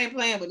die. I ain't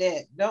playing with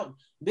that. Don't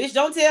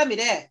tell me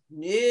that.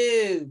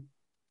 No.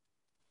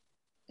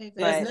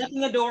 There's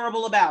nothing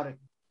adorable about it.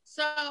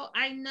 So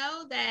I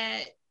know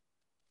that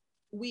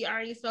we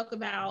already spoke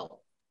about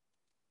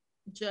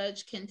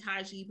Judge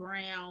Ketanji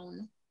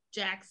Brown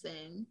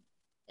Jackson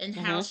and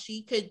how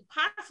she could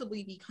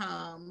possibly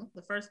become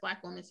the first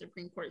Black woman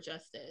Supreme Court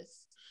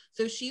justice.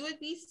 So she would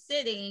be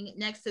sitting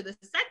next to the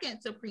second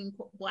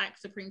Black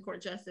Supreme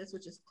Court justice,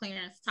 which is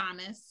Clarence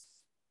Thomas.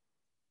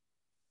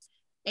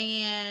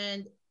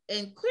 And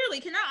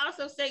clearly, can I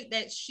also state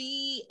that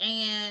she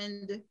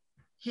and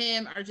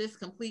him are just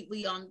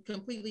completely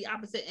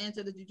opposite ends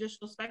of the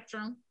judicial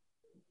spectrum?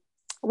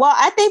 Well,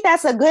 I think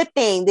that's a good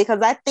thing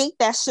because I think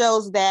that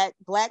shows that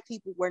Black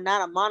people were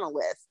not a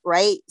monolith,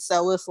 right?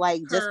 So it's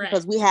like just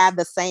because we have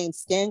the same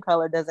skin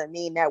color doesn't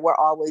mean that we're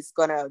always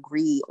going to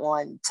agree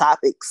on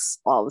topics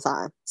all the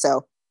time.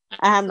 So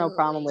I have no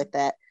problem with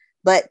that.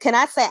 But can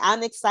I say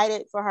I'm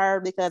excited for her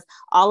because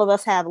all of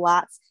us have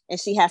locks and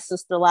she has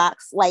sister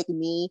locks like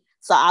me.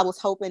 So I was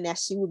hoping that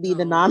she would be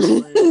the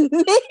nominee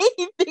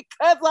because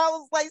I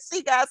was like,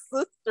 she got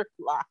sister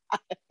locks.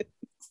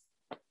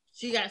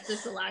 She got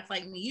sister locks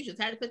like me. You just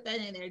had to put that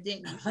in there,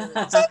 didn't you?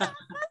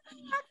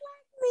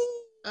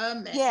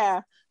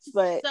 Yeah,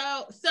 but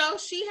so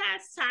she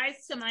has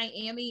ties to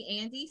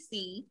Miami and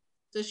DC.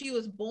 So she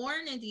was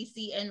born in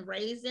DC and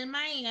raised in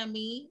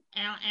Miami.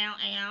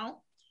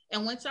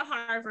 And went to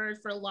Harvard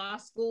for law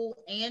school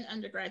and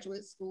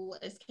undergraduate school,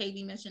 as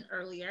KB mentioned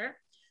earlier.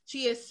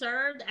 She has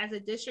served as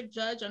a district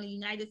judge on the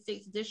United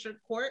States District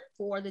Court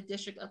for the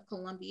District of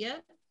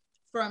Columbia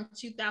from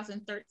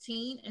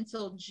 2013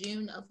 until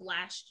June of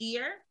last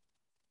year.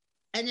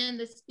 And in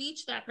the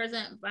speech that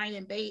President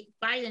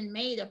Biden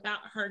made about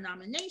her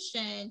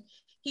nomination,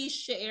 he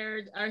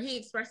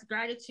expressed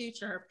gratitude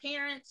to her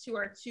parents, who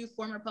are 2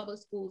 former public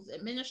schools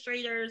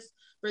administrators,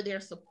 for their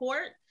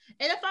support.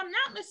 And if I'm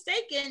not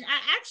mistaken, I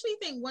actually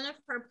think one of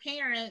her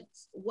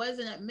parents was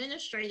an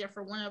administrator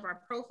for one of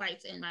our pro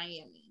fights in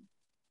Miami.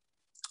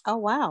 Oh,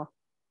 wow.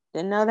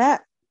 Didn't know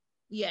that.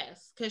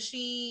 Yes, because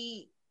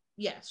she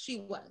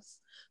was.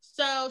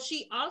 So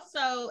she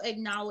also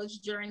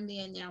acknowledged during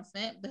the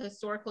announcement the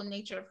historical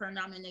nature of her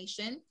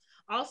nomination,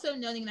 also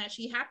noting that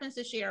she happens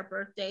to share a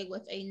birthday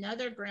with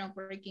another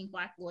groundbreaking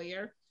Black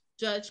lawyer,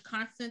 Judge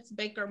Constance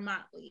Baker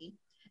Motley.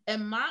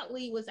 And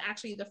Motley was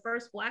actually the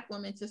first Black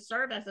woman to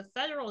serve as a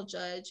federal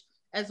judge,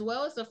 as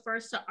well as the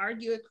first to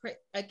argue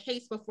a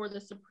case before the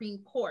Supreme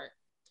Court.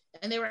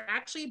 And they were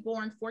actually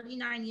born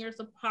 49 years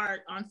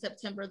apart on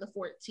September the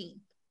 14th.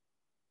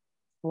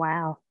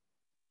 Wow.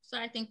 So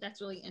I think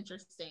that's really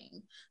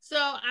interesting. So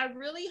I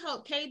really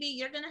hope, KB,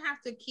 you're going to have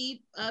to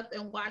keep up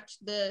and watch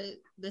the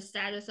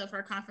status of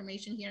her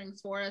confirmation hearings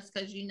for us,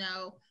 because, you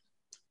know,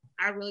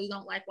 I really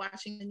don't like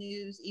watching the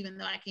news, even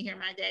though I can hear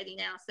my daddy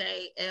now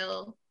say,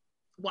 "Elle,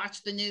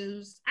 watch the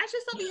news." I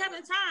just don't be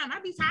having time. I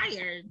be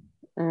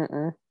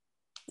tired.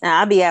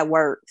 I'll be at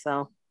work,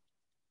 so.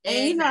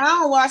 And, you know, I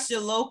don't watch the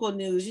local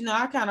news. You know,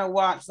 I kind of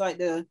watch like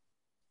the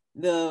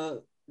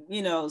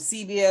you know,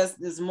 CBS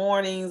this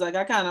mornings. Like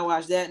I kind of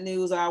watch that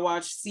news. I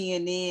watch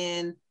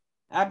CNN.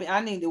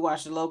 I need to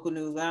watch the local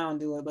news. I don't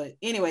do it. But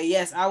anyway,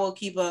 yes, I will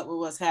keep up with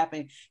what's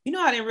happening. You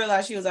know, I didn't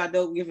realize she was our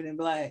dope giving in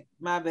Black.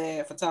 My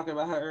bad for talking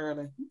about her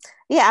early.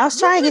 Yeah, I was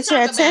trying to get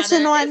your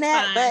attention on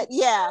that, but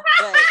yeah.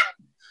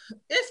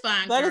 It's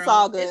fine, but girl. It's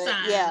all good. It's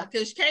fine. Yeah,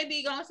 because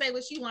KB gonna say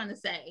what she want to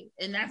say,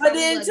 and that's. But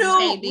then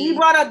too, we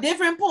brought up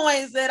different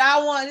points that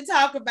I wanted to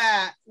talk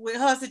about with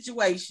her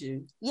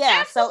situation. Yeah,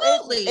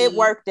 absolutely. So it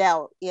worked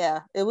out. Yeah,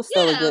 it was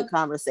still a good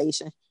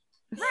conversation.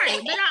 Right,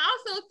 but I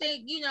also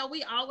think, you know,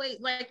 we always,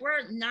 like,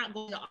 we're not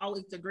going to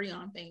always agree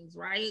on things,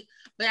 right?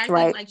 But I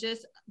think like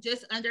just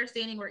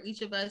understanding where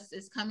each of us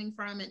is coming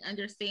from and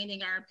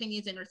understanding our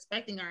opinions and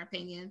respecting our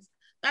opinions,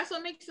 that's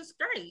what makes us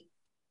great.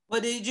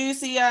 But did you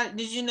see?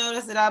 Did you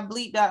notice that I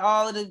bleeped out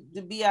all of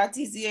the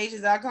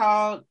BITCHs I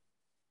called?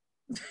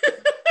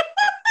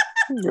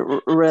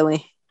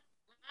 Really?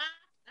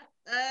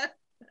 On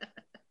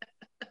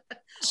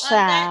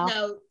that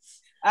note,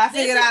 I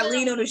figured I'd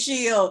lean on the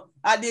shield.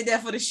 I did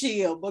that for the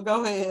shield, but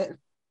go ahead.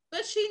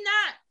 But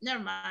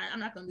never mind. I'm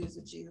not going to use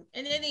with you.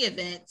 In any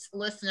event,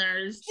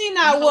 listeners. She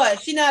not what?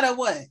 She not a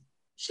what?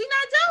 She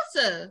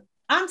not Delta.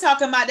 I'm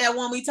talking about that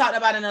one we talked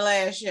about in the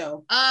last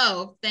show.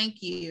 Oh,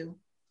 thank you.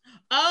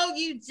 Oh,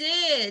 you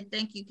did.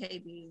 Thank you,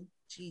 KB.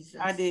 Jesus.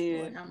 I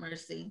did. Lord have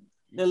mercy.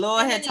 The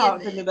Lord had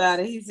talked to me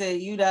about it. He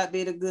said, "You not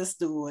be a good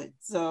steward."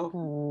 So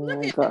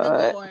look at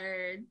the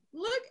Lord.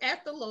 Look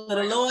at the Lord. So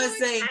the Lord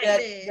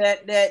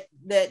said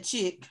that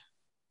chick.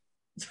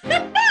 In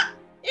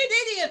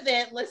any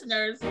event,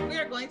 listeners, we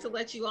are going to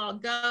let you all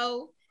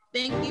go.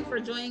 Thank you for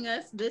joining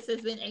us. This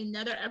has been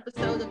another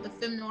episode of the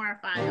Femme Noir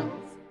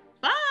Files.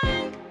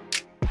 Bye.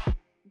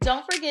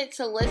 Don't forget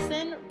to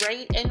listen,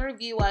 rate, and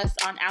review us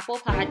on Apple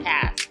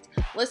Podcasts.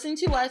 Listen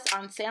to us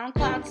on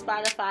SoundCloud,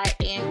 Spotify,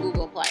 and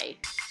Google Play.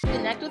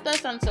 Connect with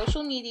us on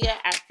social media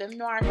at Femme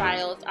Noir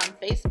Files on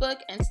Facebook,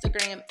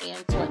 Instagram,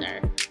 and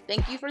Twitter.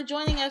 Thank you for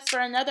joining us for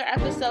another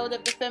episode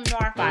of the Femme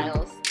Noir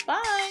Files.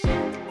 Bye!